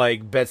at,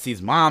 like,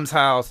 Betsy's mom's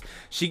house.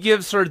 She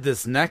gives her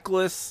this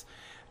necklace,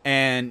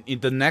 and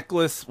the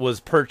necklace was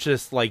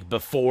purchased, like,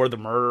 before the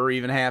murder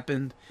even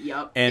happened.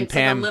 Yep. And it's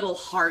Pam, like a little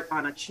heart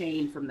on a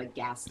chain from the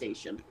gas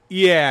station.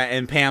 Yeah,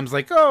 and Pam's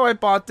like, oh, I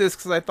bought this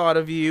because I thought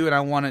of you, and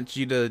I wanted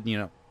you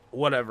to,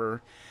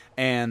 whatever.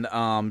 And,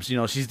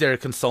 she's there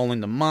consoling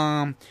the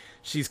mom.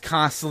 She's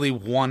constantly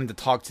wanting to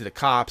talk to the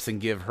cops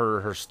and give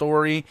her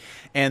story.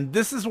 And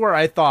this is where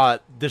I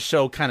thought the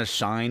show kind of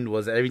shined,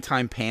 was every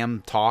time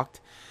Pam talked,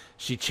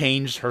 she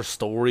changed her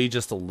story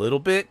just a little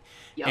bit.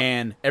 Yep.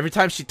 And every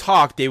time she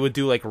talked, they would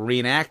do like a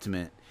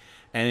reenactment.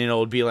 And, it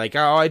would be like,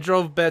 oh, I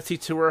drove Betsy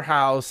to her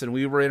house and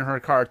we were in her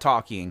car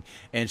talking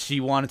and she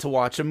wanted to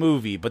watch a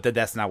movie, but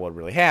that's not what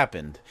really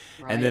happened.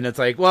 Right. And then it's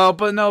like, well,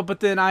 but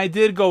then I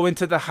did go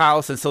into the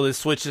house. And so it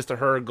switches to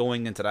her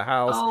going into the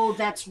house. Oh,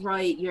 that's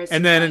right.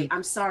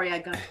 I'm sorry, I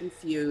got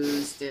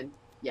confused. And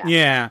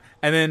yeah.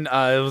 And then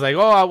it was like,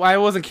 oh, I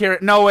wasn't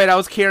carrying. No, wait, I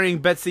was carrying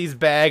Betsy's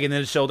bag. And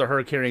then it showed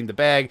her carrying the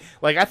bag.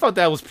 Like, I thought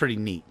that was pretty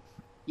neat.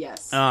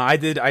 Yes. I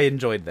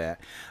enjoyed that.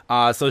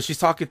 So she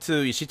talks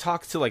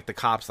to like the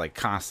cops like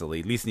constantly,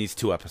 at least in these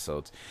 2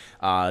 episodes,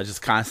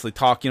 just constantly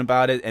talking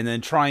about it and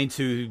then trying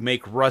to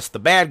make Russ the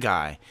bad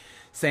guy,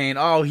 saying,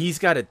 oh, he's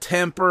got a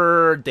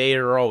temper. They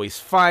are always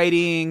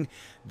fighting.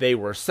 They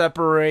were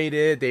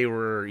separated. They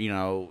were,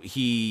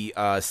 he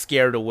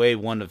scared away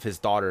one of his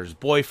daughter's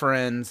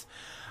boyfriends.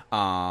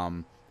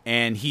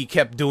 And he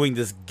kept doing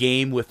this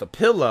game with a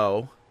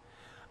pillow.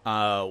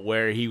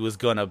 Where he was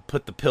gonna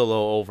put the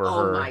pillow over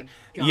her. Oh my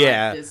god!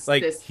 Yeah,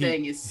 this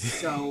thing is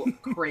so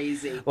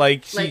crazy.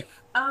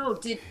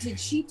 Did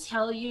she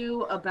tell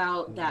you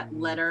about that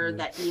letter,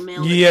 that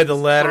email? Yeah, the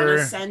letter.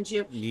 Gonna send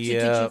you. Yeah.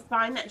 Did you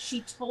find that?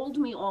 She told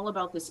me all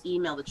about this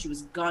email that she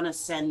was gonna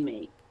send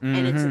me,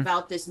 and it's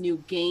about this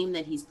new game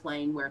that he's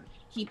playing where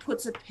he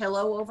puts a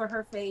pillow over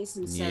her face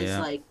and says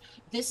like,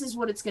 this is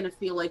what it's going to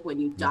feel like when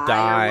you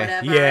die. Or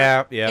whatever.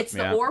 Yeah. It's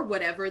the or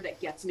whatever that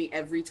gets me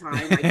every time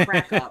I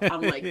crack up.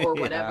 I'm like, or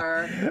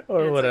whatever.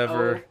 Or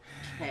whatever. Like,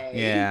 okay.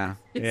 Yeah.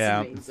 It's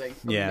yeah. amazing.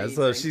 Yeah. Amazing.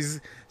 So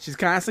she's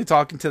constantly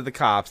talking to the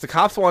cops. The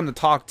cops wanted to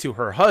talk to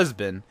her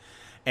husband.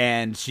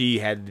 and she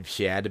had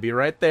to be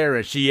right there,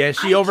 and she I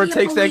overtakes can't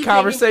that believe they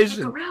conversation.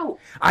 didn't kick her out.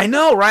 I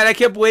know, right? I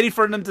kept waiting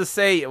for them to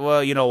say,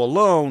 well,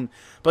 alone.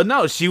 But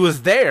no, she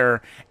was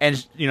there,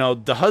 and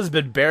the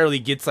husband barely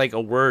gets like a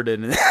word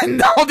in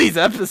all these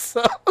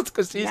episodes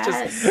because she's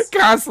just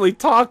constantly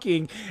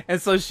talking,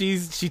 and so she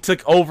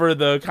took over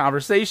the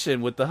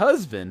conversation with the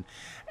husband,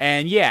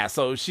 and yeah,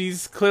 so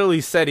she's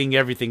clearly setting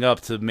everything up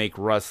to make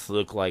Russ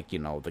look like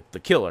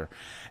the killer,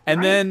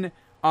 and then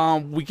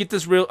we get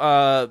this real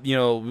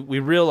they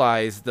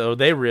realize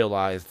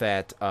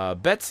that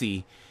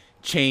Betsy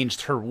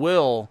changed her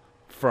will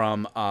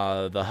from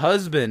the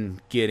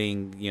husband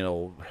getting,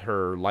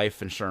 her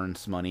life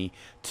insurance money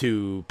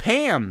to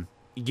Pam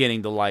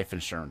getting the life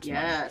insurance money.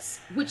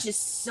 Yes, which is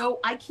so...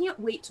 I can't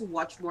wait to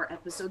watch more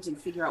episodes and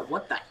figure out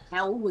what the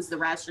hell was the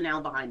rationale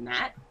behind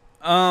that.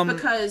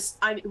 Because,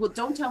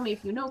 don't tell me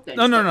if you know things.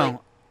 No. Like,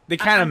 they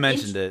kind of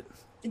mentioned it.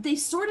 They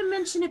sort of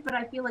mention it, but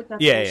I feel like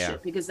that's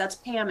bullshit because that's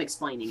Pam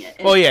explaining it.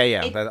 And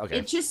okay.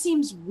 It just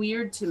seems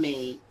weird to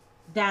me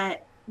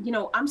that...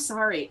 I'm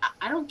sorry.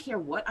 I don't care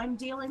what I'm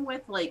dealing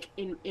with. Like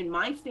in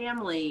my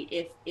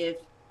family, if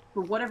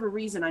for whatever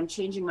reason I'm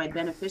changing my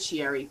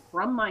beneficiary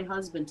from my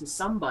husband to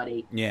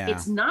somebody,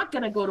 it's not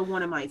going to go to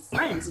one of my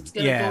friends. It's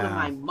going to go to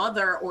my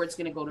mother, or it's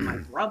going to go to my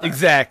brother.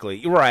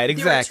 Exactly. Right. Exactly.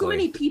 There are too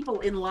many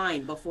people in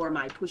line before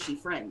my pushy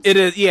friends. It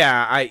is.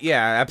 Yeah.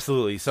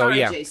 Absolutely. So sorry,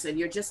 Jason,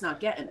 you're just not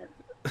getting it.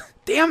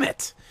 Damn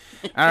it!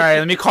 All right,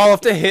 let me call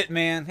up the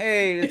hitman.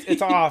 Hey,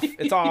 it's off.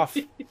 It's off.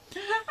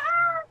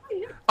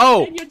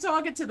 Oh, and you're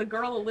talking to the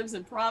girl who lives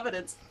in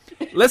Providence.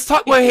 Let's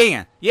talk. Well, hang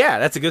on. Yeah,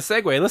 that's a good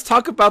segue. Let's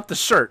talk about the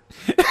shirt.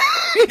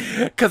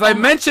 Because I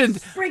mentioned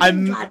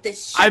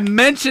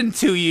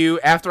to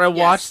you after I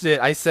watched it.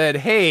 I said,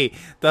 "Hey,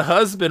 the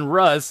husband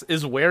Russ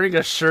is wearing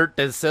a shirt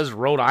that says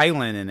Rhode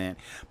Island in it,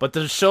 but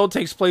the show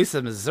takes place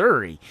in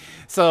Missouri."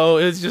 So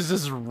it's just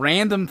this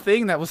random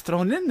thing that was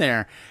thrown in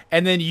there,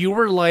 and then you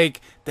were like,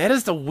 "That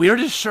is the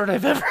weirdest shirt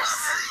I've ever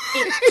seen."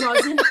 It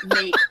doesn't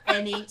make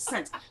any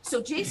sense. So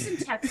Jason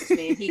texts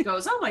me and he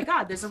goes, "Oh my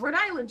God, there's a Rhode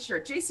Island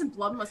shirt. Jason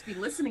Blum must be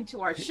listening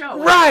to our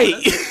show."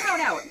 Right. Shout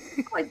out.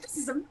 I'm like, this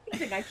is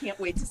amazing. I can't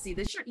wait to see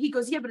this shirt. He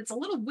goes, "Yeah, but it's a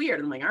little weird."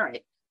 I'm like, all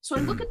right. So I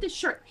look at this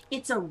shirt.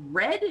 It's a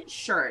red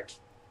shirt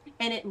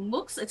and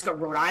it's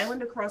got Rhode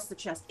Island across the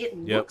chest. It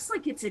looks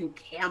like it's in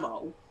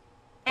camo.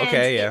 And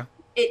okay, yeah.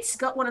 It's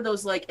got one of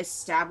those like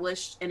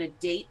established and a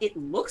date. It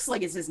looks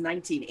like it says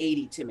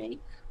 1980 to me.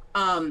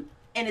 And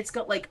it's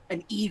got like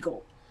an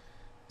eagle.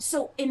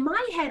 So in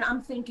my head,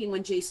 I'm thinking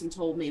when Jason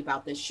told me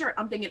about this shirt,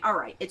 I'm thinking, all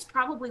right, it's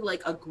probably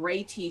like a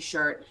gray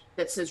t-shirt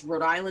that says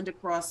Rhode Island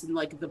across in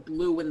like the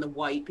blue and the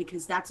white,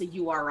 because that's a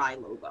URI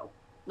logo.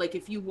 Like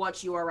if you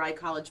watch URI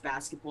college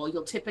basketball,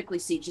 you'll typically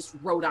see just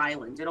Rhode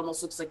Island. It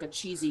almost looks like a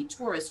cheesy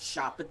tourist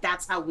shop, but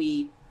that's how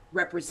we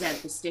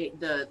represent the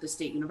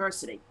state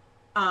university.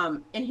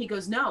 And he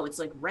goes, "No, it's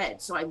like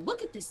red." So I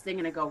look at this thing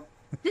and I go,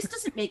 this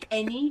doesn't make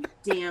any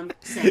damn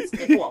sense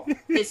at all.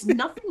 There's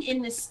nothing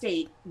in this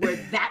state where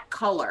that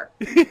color,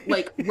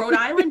 like Rhode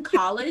Island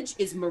College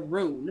is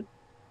maroon.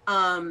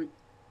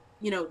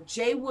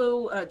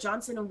 JWU,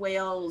 Johnson and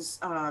Wales,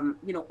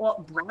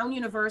 Brown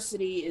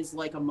University is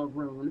like a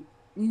maroon.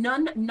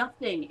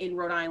 Nothing in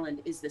Rhode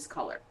Island is this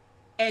color.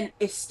 And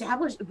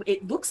established,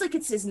 it looks like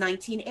it says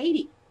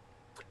 1980.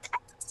 That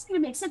doesn't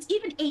even make sense.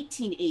 Even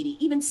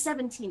 1880, even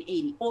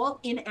 1780, all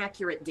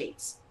inaccurate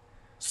dates.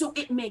 So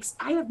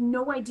I have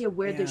no idea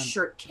where this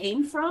shirt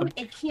came from.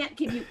 It can't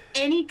give you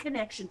any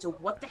connection to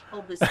what the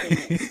hell this thing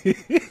is.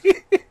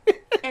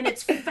 And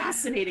it's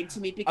fascinating to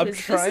me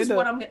because this is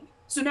what I'm going to...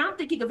 So now I'm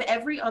thinking of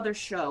every other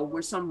show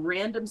where some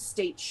random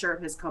state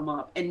shirt has come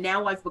up, and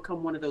now I've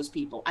become one of those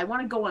people. I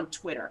want to go on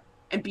Twitter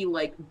and be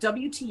like,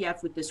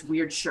 WTF with this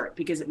weird shirt,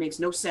 because it makes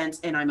no sense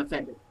and I'm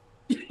offended.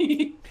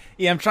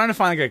 Yeah, I'm trying to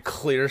find like a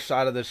clear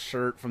shot of the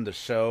shirt from the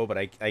show, but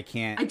I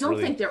can't. I don't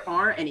think there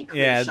are any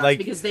clear shots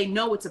because they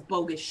know it's a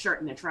bogus shirt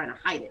and they're trying to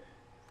hide it.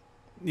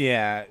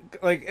 Yeah,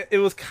 like it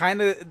was kind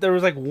of, there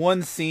was like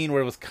one scene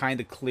where it was kind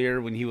of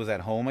clear when he was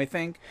at home, I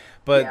think,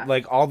 but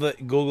like all the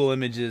Google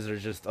images are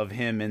just of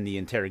him in the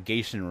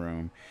interrogation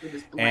room,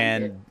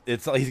 and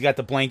he's got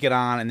the blanket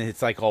on and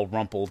it's like all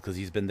rumpled because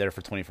he's been there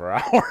for 24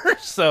 hours.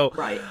 So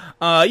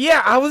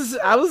yeah, I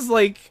was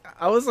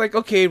like,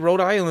 okay, Rhode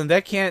Island,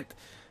 that can't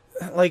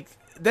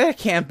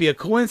be a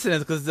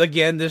coincidence, because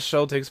again, this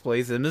show takes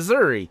place in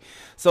Missouri.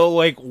 So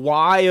like,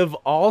 why of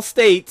all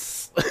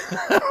states,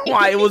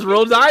 why it was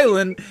Rhode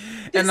Island?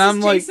 And I'm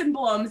like, Jason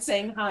Blum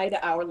saying hi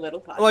to our little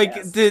podcast. Like,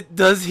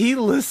 does he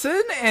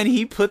listen and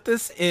he put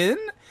this in?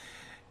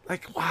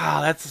 Like,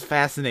 wow, that's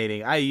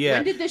fascinating.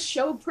 When did this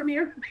show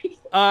premiere?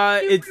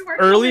 It's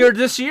early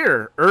this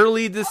year.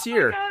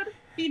 God.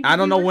 I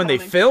don't know when they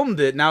filmed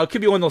it. Now, it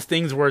could be one of those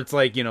things where it's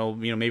like,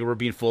 maybe we're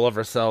being full of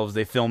ourselves.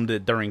 They filmed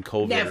it during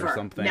COVID or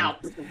something. No,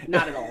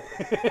 not at all.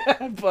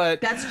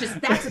 But that's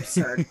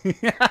absurd.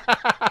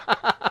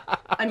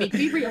 I mean,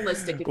 be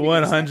realistic.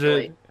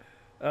 100.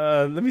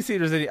 Let me see if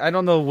there's any. I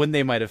don't know when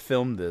they might have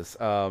filmed this.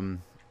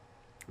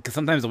 because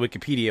sometimes the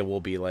Wikipedia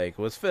will be like,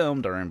 was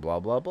filmed during blah,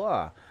 blah,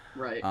 blah.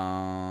 Right.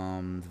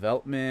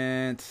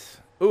 Development.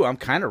 Ooh, I'm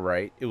kind of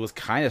right. It was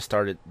kind of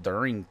started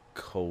during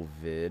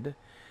COVID.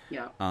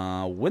 Yeah.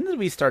 When did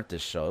we start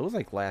this show? It was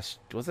like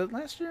was it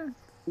last year?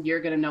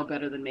 You're going to know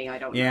better than me. I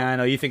don't know. Yeah, I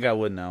know. You think I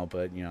would know,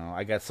 but, you know,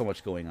 I got so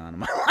much going on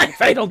in my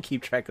life. I don't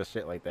keep track of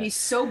shit like that. He's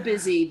so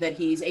busy that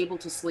he's able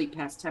to sleep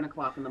past 10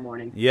 o'clock in the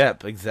morning.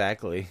 Yep,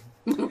 exactly.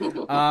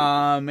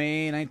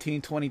 May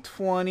 19,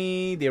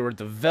 2020. They were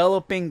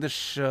developing the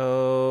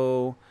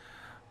show.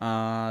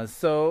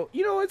 So,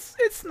 you know,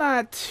 it's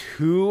not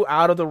too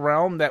out of the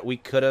realm that we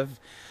could have,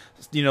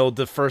 you know,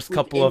 the first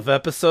couple of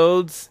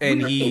episodes,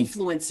 and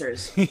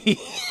influencers.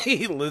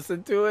 he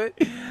listened to it.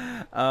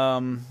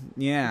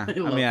 Yeah. I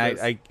mean,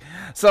 I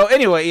so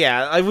anyway,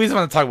 yeah, we just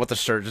want to talk about the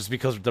shirt just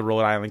because of the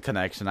Rhode Island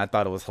connection. I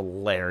thought it was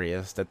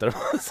hilarious that there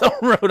was a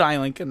Rhode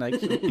Island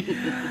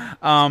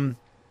connection.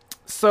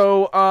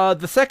 So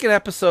the second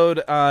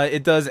episode,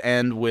 it does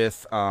end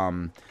with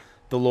the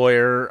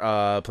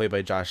lawyer, played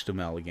by Josh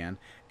Duhamel again,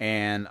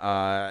 and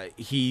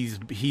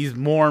he's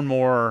more and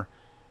more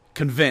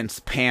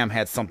convinced Pam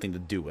had something to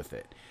do with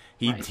it.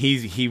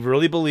 He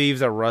really believes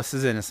that Russ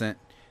is innocent,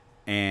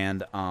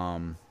 and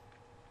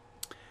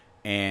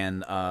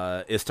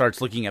it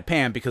starts looking at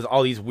Pam because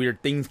all these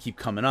weird things keep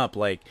coming up,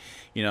 like,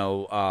 you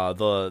know,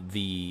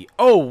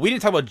 we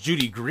didn't talk about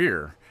Judy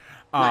Greer.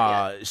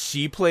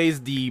 She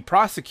plays the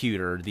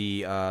prosecutor,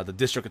 the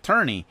district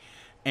attorney,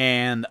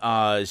 and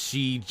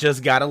she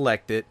just got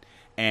elected,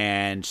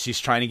 and she's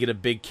trying to get a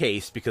big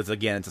case because,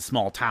 again, it's a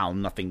small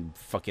town. Nothing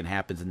fucking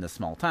happens in this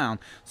small town.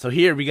 So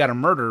here we got a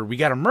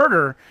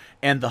murder,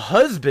 and the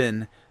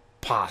husband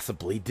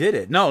possibly did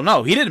it.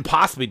 No, he didn't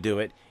possibly do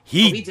it.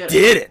 He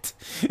did it.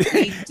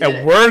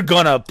 And we're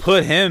gonna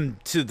put him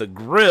to the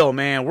grill,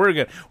 man.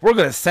 We're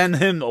gonna send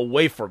him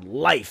away for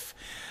life.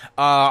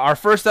 Our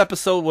first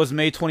episode was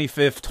May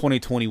 25th,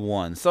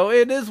 2021. So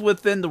it is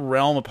within the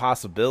realm of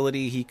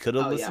possibility he could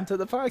have listened to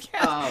the podcast.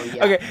 Oh,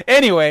 yeah. Okay.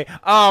 Anyway,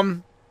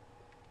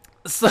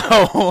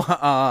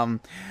 so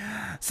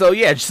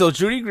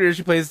Judy Greer,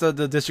 she plays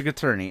the district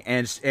attorney,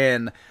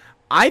 and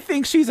I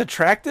think she's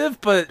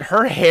attractive, but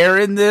her hair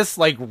in this,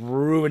 like,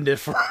 ruined it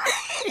for me.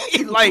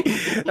 Like,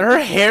 her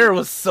hair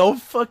was so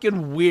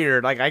fucking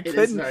weird. Like, I couldn't.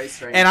 It is very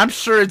strange. And I'm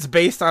sure it's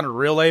based on a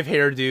real life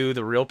hairdo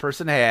the real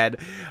person had,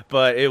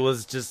 but it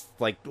was just,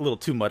 like, a little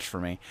too much for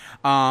me.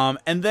 And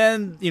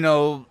then,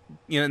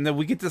 and then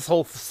we get this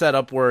whole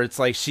setup where it's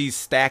like she's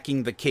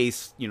stacking the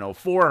case,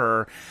 for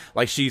her.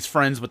 Like, she's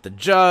friends with the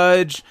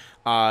judge.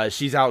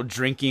 She's out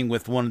drinking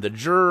with one of the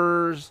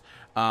jurors.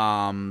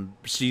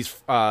 She's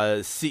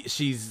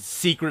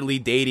secretly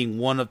dating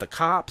one of the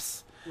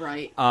cops.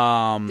 Right.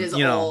 There's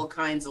all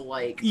kinds of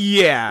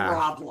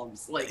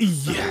problems. Like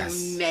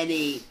so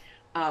many.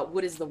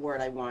 What is the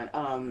word I want?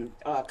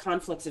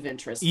 Conflicts of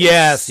interest.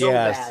 Yes, so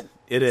bad.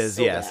 It is.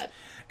 So yes. Bad.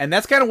 And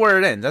that's kind of where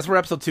it ends. That's where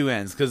episode 2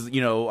 ends. Because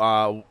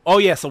so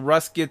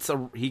Russ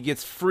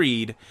gets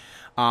freed,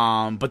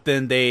 but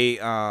then they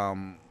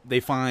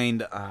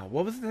find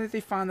what was it that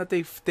they found that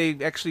they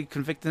actually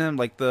convicted him,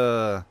 like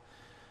the.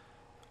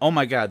 Oh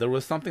my God! There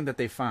was something that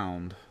they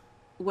found.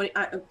 What?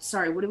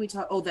 Sorry. What did we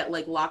talk? Oh, that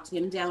like locked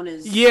him down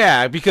as.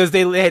 Yeah, because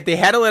they had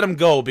to let him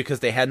go because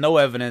they had no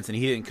evidence and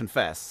he didn't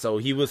confess, so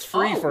he was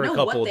free for a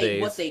couple of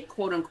days. What they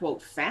quote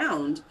unquote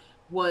found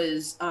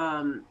was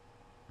the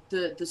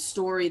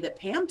story that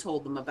Pam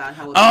told them about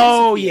how.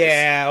 Oh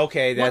yeah,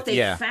 okay. What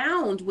they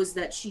found was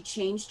that she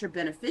changed her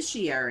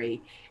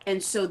beneficiary,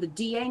 and so the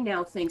DA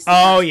now thinks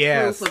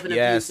that's proof of an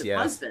abusive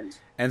husband.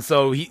 And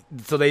so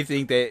they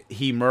think that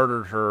he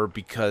murdered her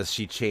because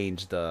she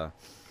changed the.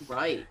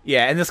 Right.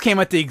 Yeah, and this came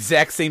at the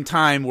exact same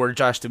time where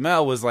Josh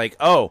Duhamel was like,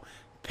 "Oh,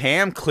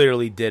 Pam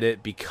clearly did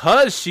it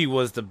because she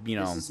was the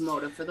This is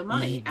motive for the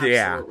money.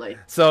 Yeah. Absolutely.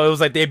 So it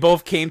was like they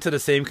both came to the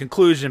same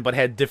conclusion but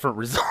had different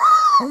results.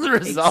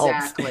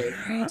 Exactly.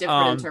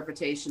 Different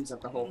interpretations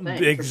of the whole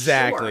thing.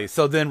 Exactly. Sure.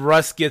 So then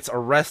Russ gets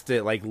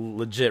arrested, like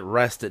legit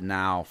arrested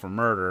now for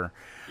murder.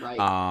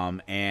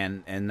 Right.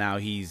 And now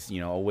he's,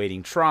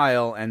 awaiting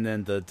trial, and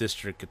then the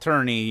district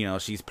attorney,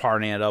 she's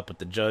partying it up with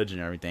the judge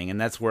and everything,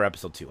 and that's where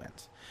episode 2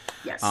 ends.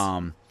 Yes.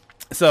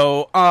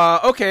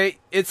 Okay,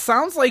 it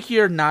sounds like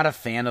you're not a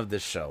fan of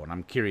this show, and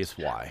I'm curious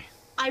why.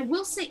 I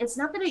will say it's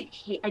not that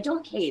I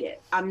don't hate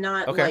it. I'm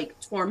not like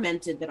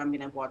tormented that I'm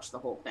going to watch the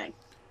whole thing.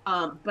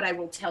 But I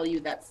will tell you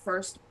that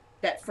first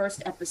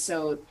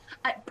episode,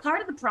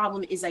 part of the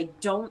problem is I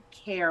don't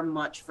care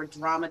much for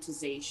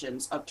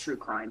dramatizations of true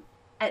crime.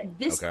 At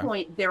this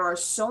point, there are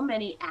so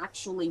many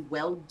actually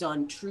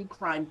well-done true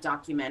crime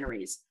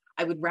documentaries.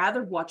 I would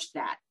rather watch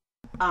that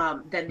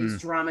than these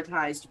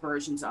dramatized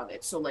versions of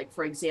it. So, like,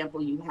 for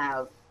example, you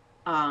have,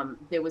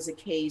 there was a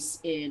case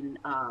in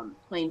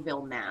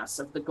Plainville, Mass.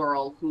 of the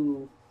girl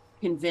who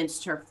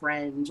convinced her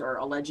friend, or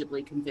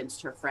allegedly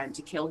convinced her friend,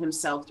 to kill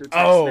himself through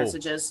text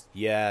messages.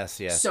 Yes.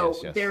 So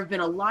there have been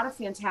a lot of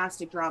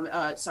fantastic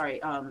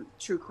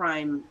true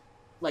crime,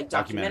 like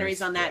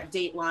documentaries on that.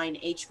 Yeah.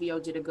 Dateline,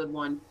 HBO did a good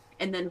one.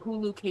 And then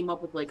Hulu came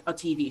up with like a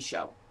TV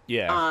show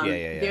Yeah.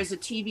 There's a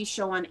TV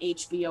show on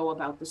HBO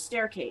about The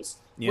Staircase,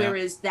 Yeah.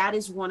 whereas that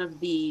is one of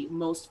the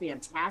most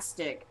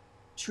fantastic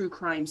true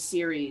crime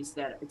series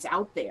that it's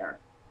out there.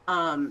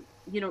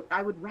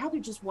 I would rather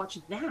just watch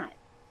that.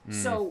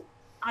 So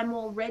I'm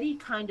already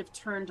kind of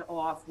turned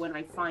off when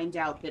I find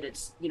out that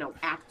it's,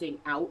 acting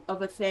out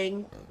of a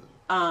thing.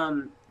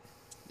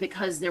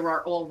 Because there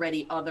are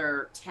already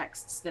other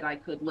texts that I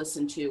could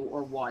listen to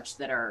or watch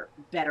that are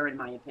better in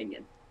my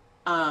opinion.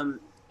 And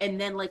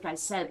then, like I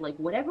said, like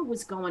whatever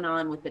was going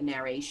on with the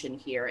narration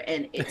here,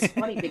 and it's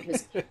funny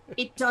because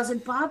it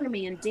doesn't bother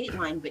me in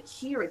Dateline, but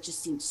here it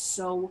just seems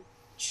so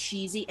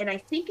cheesy. And I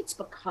think it's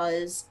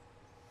because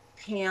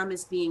Pam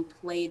is being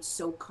played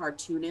so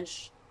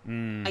cartoonish.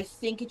 I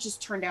think it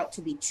just turned out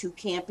to be too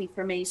campy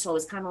for me. So I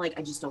was kind of like,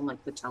 I just don't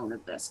like the tone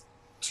of this.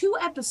 2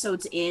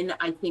 episodes in,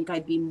 I think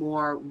I'd be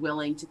more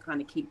willing to kind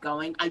of keep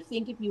going. I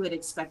think if you had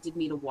expected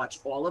me to watch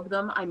all of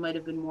them, I might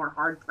have been more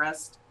hard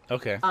pressed.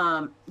 Okay.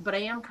 But I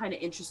am kind of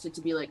interested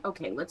to be like,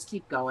 okay, let's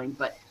keep going.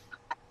 But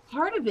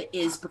part of it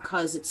is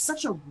because it's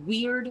such a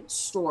weird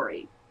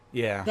story.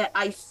 Yeah. That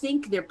I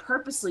think they're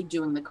purposely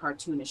doing the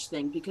cartoonish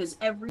thing because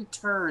every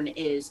turn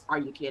is, are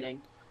you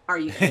kidding? Are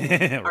you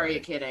kidding? Are you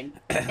kidding?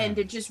 And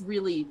they're just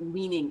really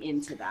leaning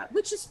into that,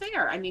 which is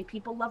fair. I mean,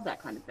 people love that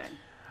kind of thing.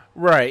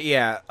 Right,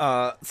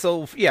 yeah.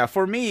 So yeah,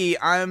 for me,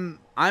 I'm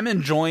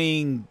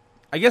enjoying.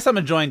 I guess I'm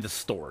enjoying the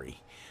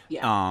story.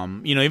 Yeah.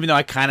 Even though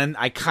I kind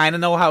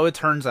of know how it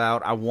turns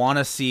out, I want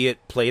to see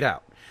it played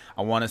out.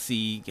 I want to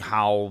see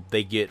how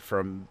they get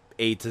from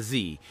A to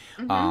Z.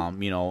 In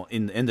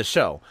the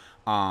show.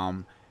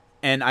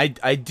 And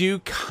I do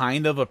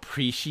kind of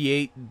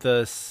appreciate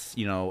this,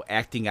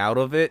 acting out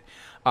of it.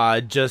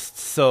 Just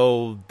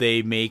so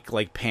they make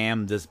like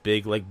Pam this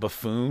big like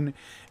buffoon,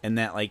 and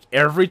that like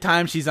every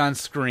time she's on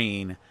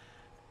screen,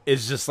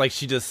 it's just like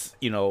she just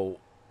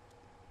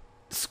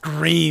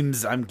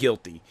screams, "I'm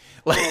guilty."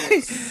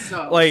 Like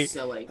so like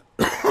silly.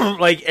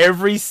 Like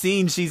every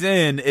scene she's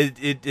in,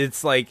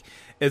 it's like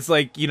this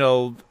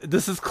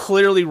is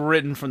clearly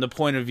written from the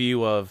point of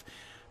view of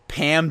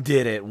Pam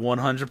did it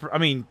 100%. I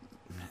mean.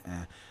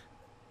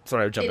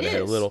 Sorry, I'm jumping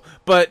ahead a little,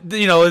 but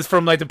it's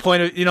from like the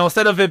point of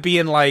instead of it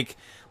being like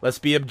let's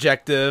be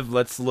objective,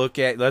 let's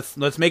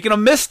make it a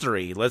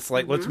mystery. Let's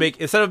make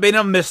instead of being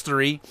a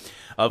mystery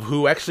of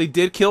who actually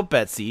did kill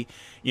Betsy,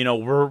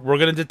 we're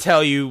going to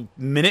tell you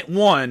minute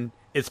 1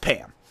 it's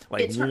Pam.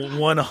 Like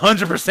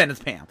 100% it's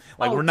Pam.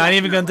 Like we're not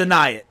even going to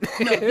deny it.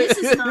 No,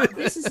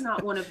 this is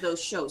not one of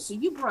those shows. So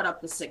you brought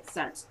up The Sixth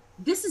Sense.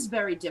 This is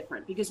very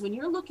different because when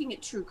you're looking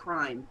at true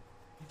crime,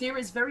 there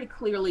is very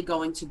clearly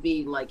going to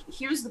be like,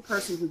 here's the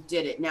person who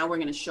did it. Now we're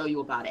going to show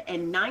you about it.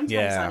 And 9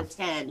 times out of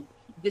 10,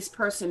 this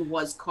person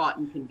was caught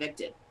and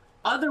convicted.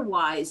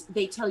 Otherwise,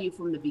 they tell you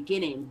from the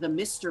beginning the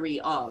mystery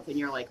of, and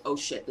you're like, oh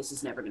shit, this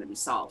is never going to be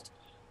solved.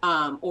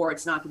 Or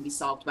it's not going to be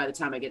solved by the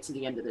time I get to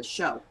the end of this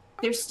show.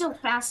 They're still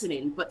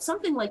fascinating, but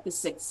something like The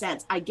Sixth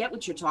Sense, I get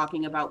what you're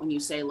talking about when you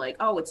say like,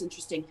 oh, it's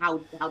interesting how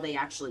they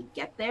actually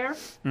get there.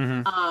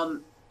 Mm-hmm.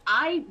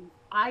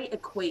 I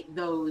equate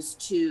those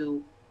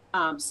to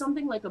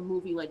something like a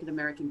movie like An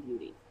American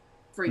Beauty,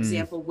 for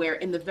example, where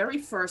in the very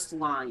first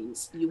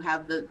lines you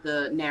have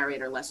the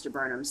narrator Lester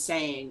Burnham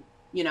saying,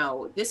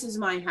 this is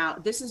my house,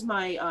 this is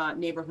my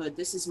neighborhood,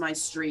 this is my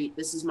street,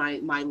 this is my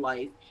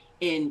life.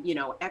 In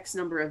X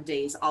number of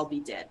days, I'll be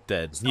dead.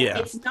 So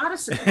it's not a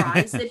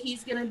surprise that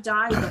he's gonna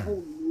die. The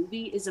whole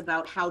movie is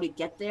about how to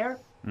get there.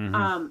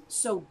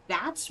 So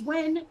that's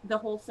when the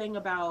whole thing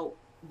about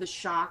the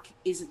shock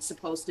isn't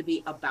supposed to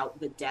be about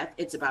the death.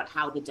 It's about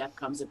how the death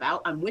comes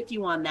about. I'm with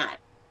you on that.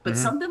 But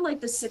something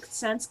like The Sixth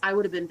Sense, I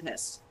would have been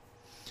pissed.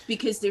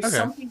 Because there's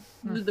something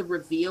through the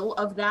reveal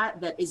of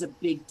that is a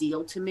big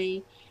deal to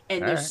me.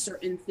 And there's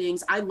certain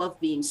things, I love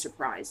being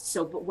surprised.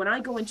 So, but when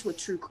I go into a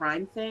true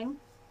crime thing,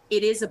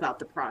 it is about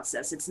the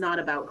process. It's not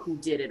about who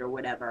did it or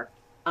whatever.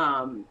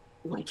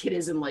 Like it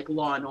is in like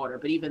Law and Order.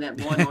 But even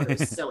that Law and Order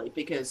is silly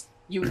because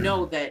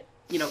that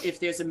if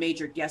there's a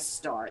major guest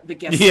star, the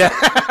guest star.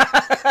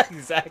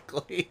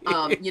 Exactly.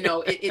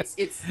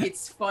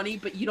 It's funny,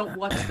 but you don't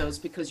watch those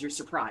because you're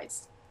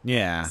surprised.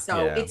 Yeah.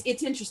 So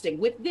it's interesting.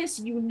 With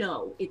this,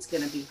 it's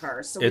going to be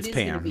her. So it's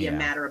going to be a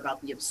matter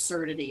about the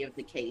absurdity of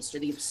the case or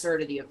the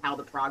absurdity of how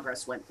the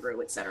progress went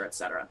through, et cetera, et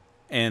cetera.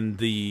 And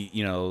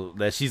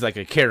that she's like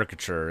a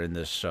caricature in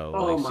this show.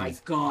 Oh my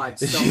God.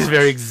 So she's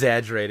very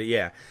exaggerated.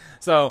 Yeah.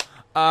 So,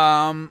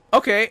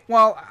 okay.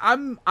 Well,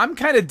 I'm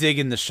kind of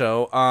digging the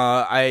show.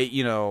 I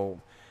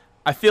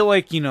feel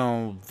like,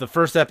 the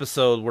first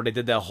episode where they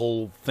did that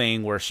whole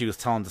thing where she was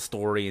telling the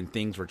story and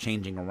things were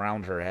changing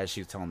around her as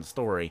she was telling the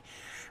story.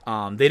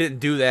 They didn't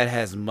do that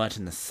as much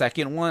in the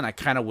second one. I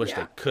kind of wish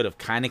they could have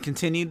kind of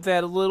continued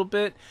that a little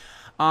bit.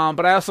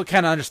 But I also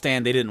kind of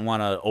understand they didn't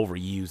want to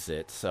overuse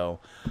it. So,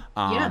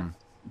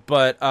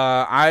 but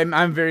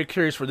I'm very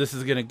curious where this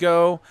is going to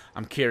go.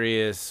 I'm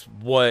curious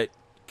what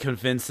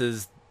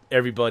convinces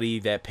everybody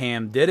that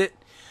Pam did it.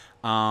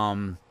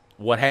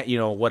 What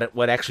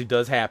actually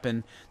does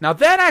happen. Now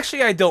that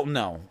actually I don't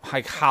know,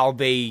 like how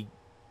they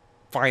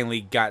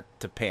finally got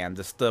to Pam.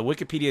 The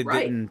Wikipedia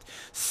Right. didn't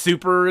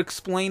super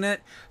explain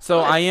it, so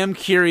I am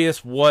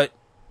curious what,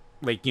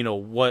 like, you know,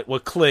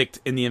 what clicked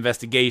in the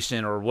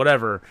investigation or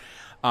whatever,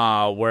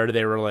 where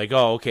they were like,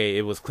 oh, okay,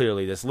 it was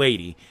clearly this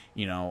lady,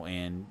 you know,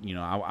 and, you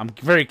know, I'm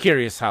very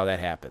curious how that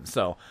happened.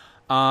 So,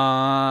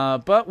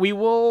 but we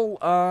will,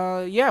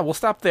 we'll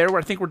stop there.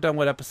 I think we're done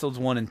with episodes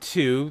 1 and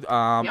 2.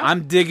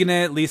 I'm digging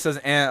it. Lisa's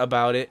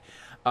about it.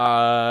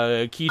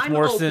 Keith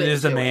Morrison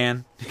is the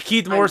man.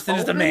 Keith Morrison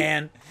is the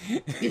man.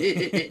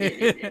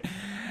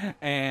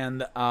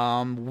 And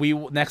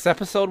next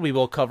episode we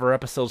will cover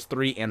episodes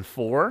 3 and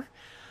 4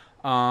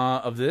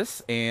 of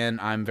this,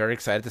 and I'm very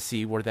excited to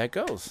see where that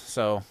goes.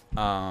 So,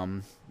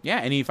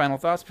 any final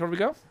thoughts before we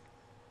go?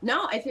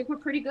 No, I think we're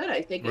pretty good.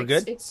 I think we're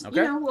it's good.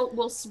 You know,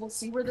 we'll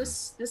see where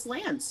this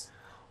lands.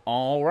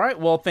 All right.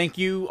 Well, thank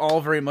you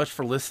all very much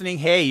for listening.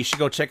 Hey, you should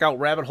go check out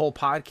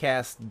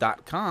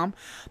rabbitholepodcast.com.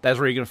 That's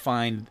where you can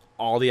find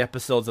all the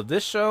episodes of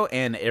this show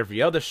and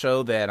every other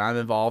show that I'm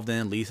involved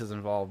in, Lisa's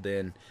involved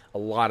in. A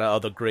lot of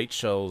other great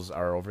shows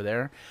are over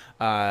there.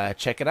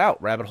 Check it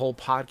out,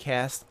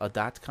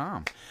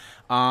 rabbitholepodcast.com.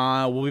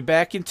 We'll be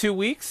back in 2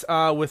 weeks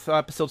with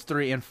episodes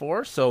 3 and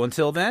 4. So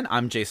until then,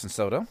 I'm Jason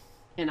Soto.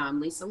 And I'm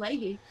Lisa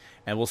Leahy.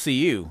 And we'll see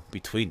you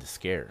between the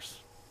scares.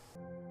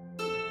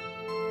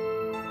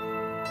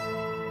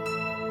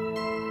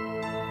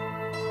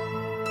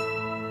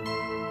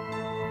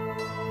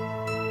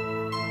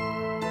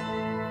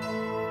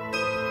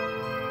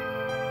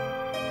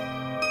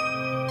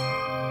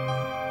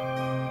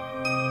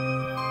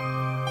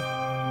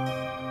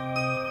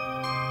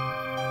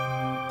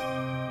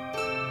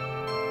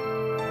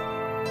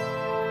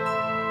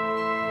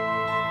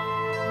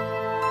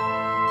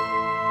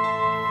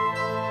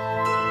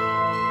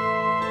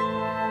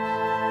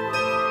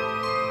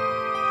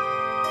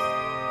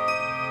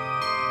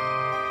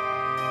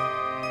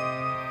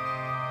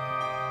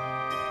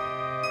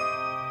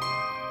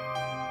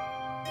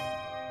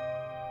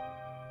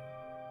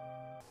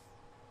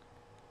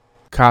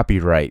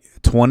 Copyright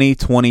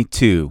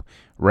 2022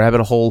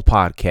 Rabbit Hole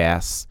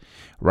Podcasts,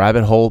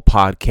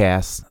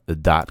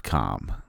 rabbitholepodcasts.com.